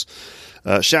travels.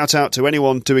 Shout out to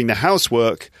anyone doing the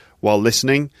housework while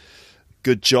listening.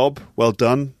 Good job. Well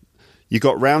done. You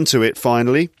got round to it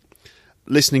finally.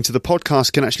 Listening to the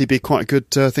podcast can actually be quite a good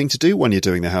thing to do when you're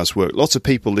doing the housework. Lots of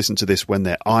people listen to this when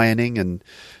they're ironing and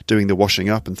doing the washing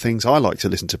up and things. I like to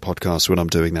listen to podcasts when I'm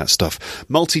doing that stuff.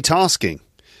 Multitasking.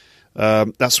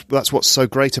 That's what's so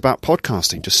great about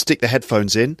podcasting. Just stick the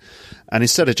headphones in, and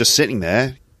instead of just sitting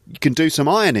there, you can do some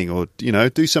ironing or,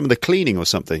 do some of the cleaning or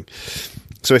something.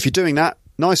 So if you're doing that,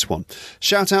 nice one.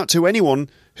 Shout out to anyone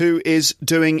who is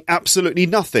doing absolutely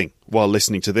nothing while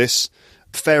listening to this.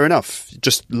 Fair enough.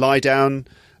 Just lie down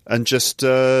and just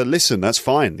listen. That's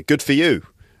fine. Good for you.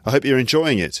 I hope you're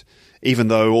enjoying it, even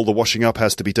though all the washing up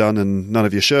has to be done and none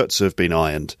of your shirts have been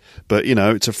ironed. But,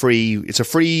 it's a free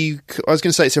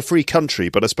country,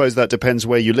 but I suppose that depends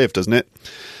where you live, doesn't it?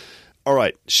 All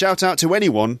right. Shout out to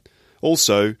anyone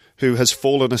also who has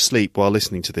fallen asleep while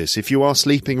listening to this. If you are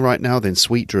sleeping right now, then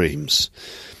sweet dreams.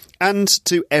 And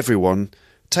to everyone,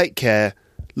 take care,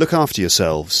 look after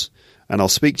yourselves, and I'll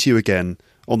speak to you again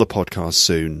on the podcast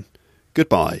soon.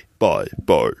 Goodbye. Bye.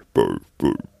 Bye. Bye.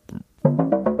 Bye.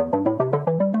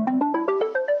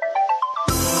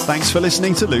 Thanks for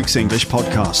listening to Luke's English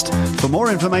Podcast. For more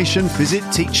information, visit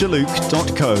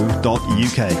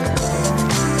teacherluke.co.uk.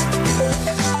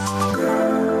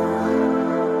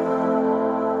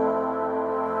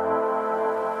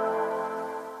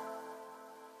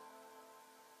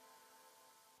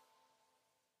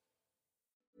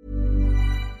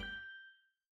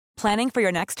 Planning for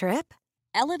your next trip?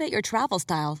 Elevate your travel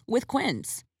style with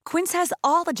Quince. Quince has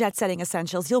all the jet-setting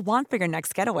essentials you'll want for your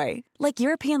next getaway, like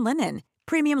European linen,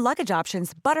 premium luggage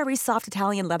options, buttery soft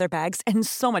Italian leather bags, and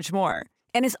so much more.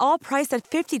 And is all priced at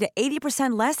 50 to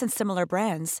 80% less than similar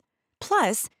brands.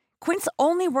 Plus, Quince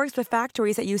only works with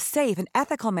factories that use safe and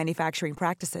ethical manufacturing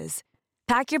practices.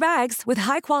 Pack your bags with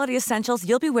high-quality essentials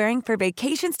you'll be wearing for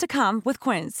vacations to come with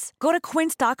Quince. Go to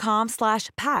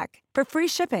quince.com/pack for free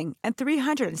shipping and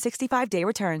 365-day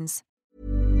returns.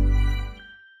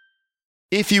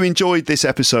 If you enjoyed this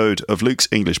episode of Luke's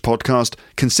English Podcast,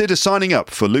 consider signing up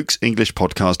for Luke's English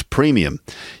Podcast Premium.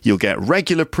 You'll get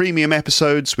regular premium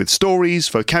episodes with stories,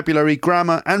 vocabulary,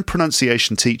 grammar and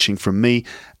pronunciation teaching from me,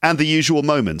 and the usual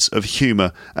moments of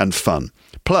humour and fun.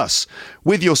 Plus,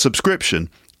 with your subscription,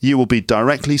 you will be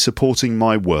directly supporting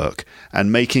my work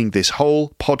and making this whole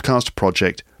podcast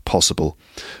project possible.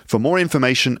 For more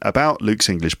information about Luke's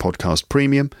English Podcast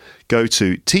Premium, go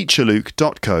to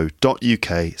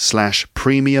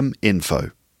teacherluke.co.uk/premium info.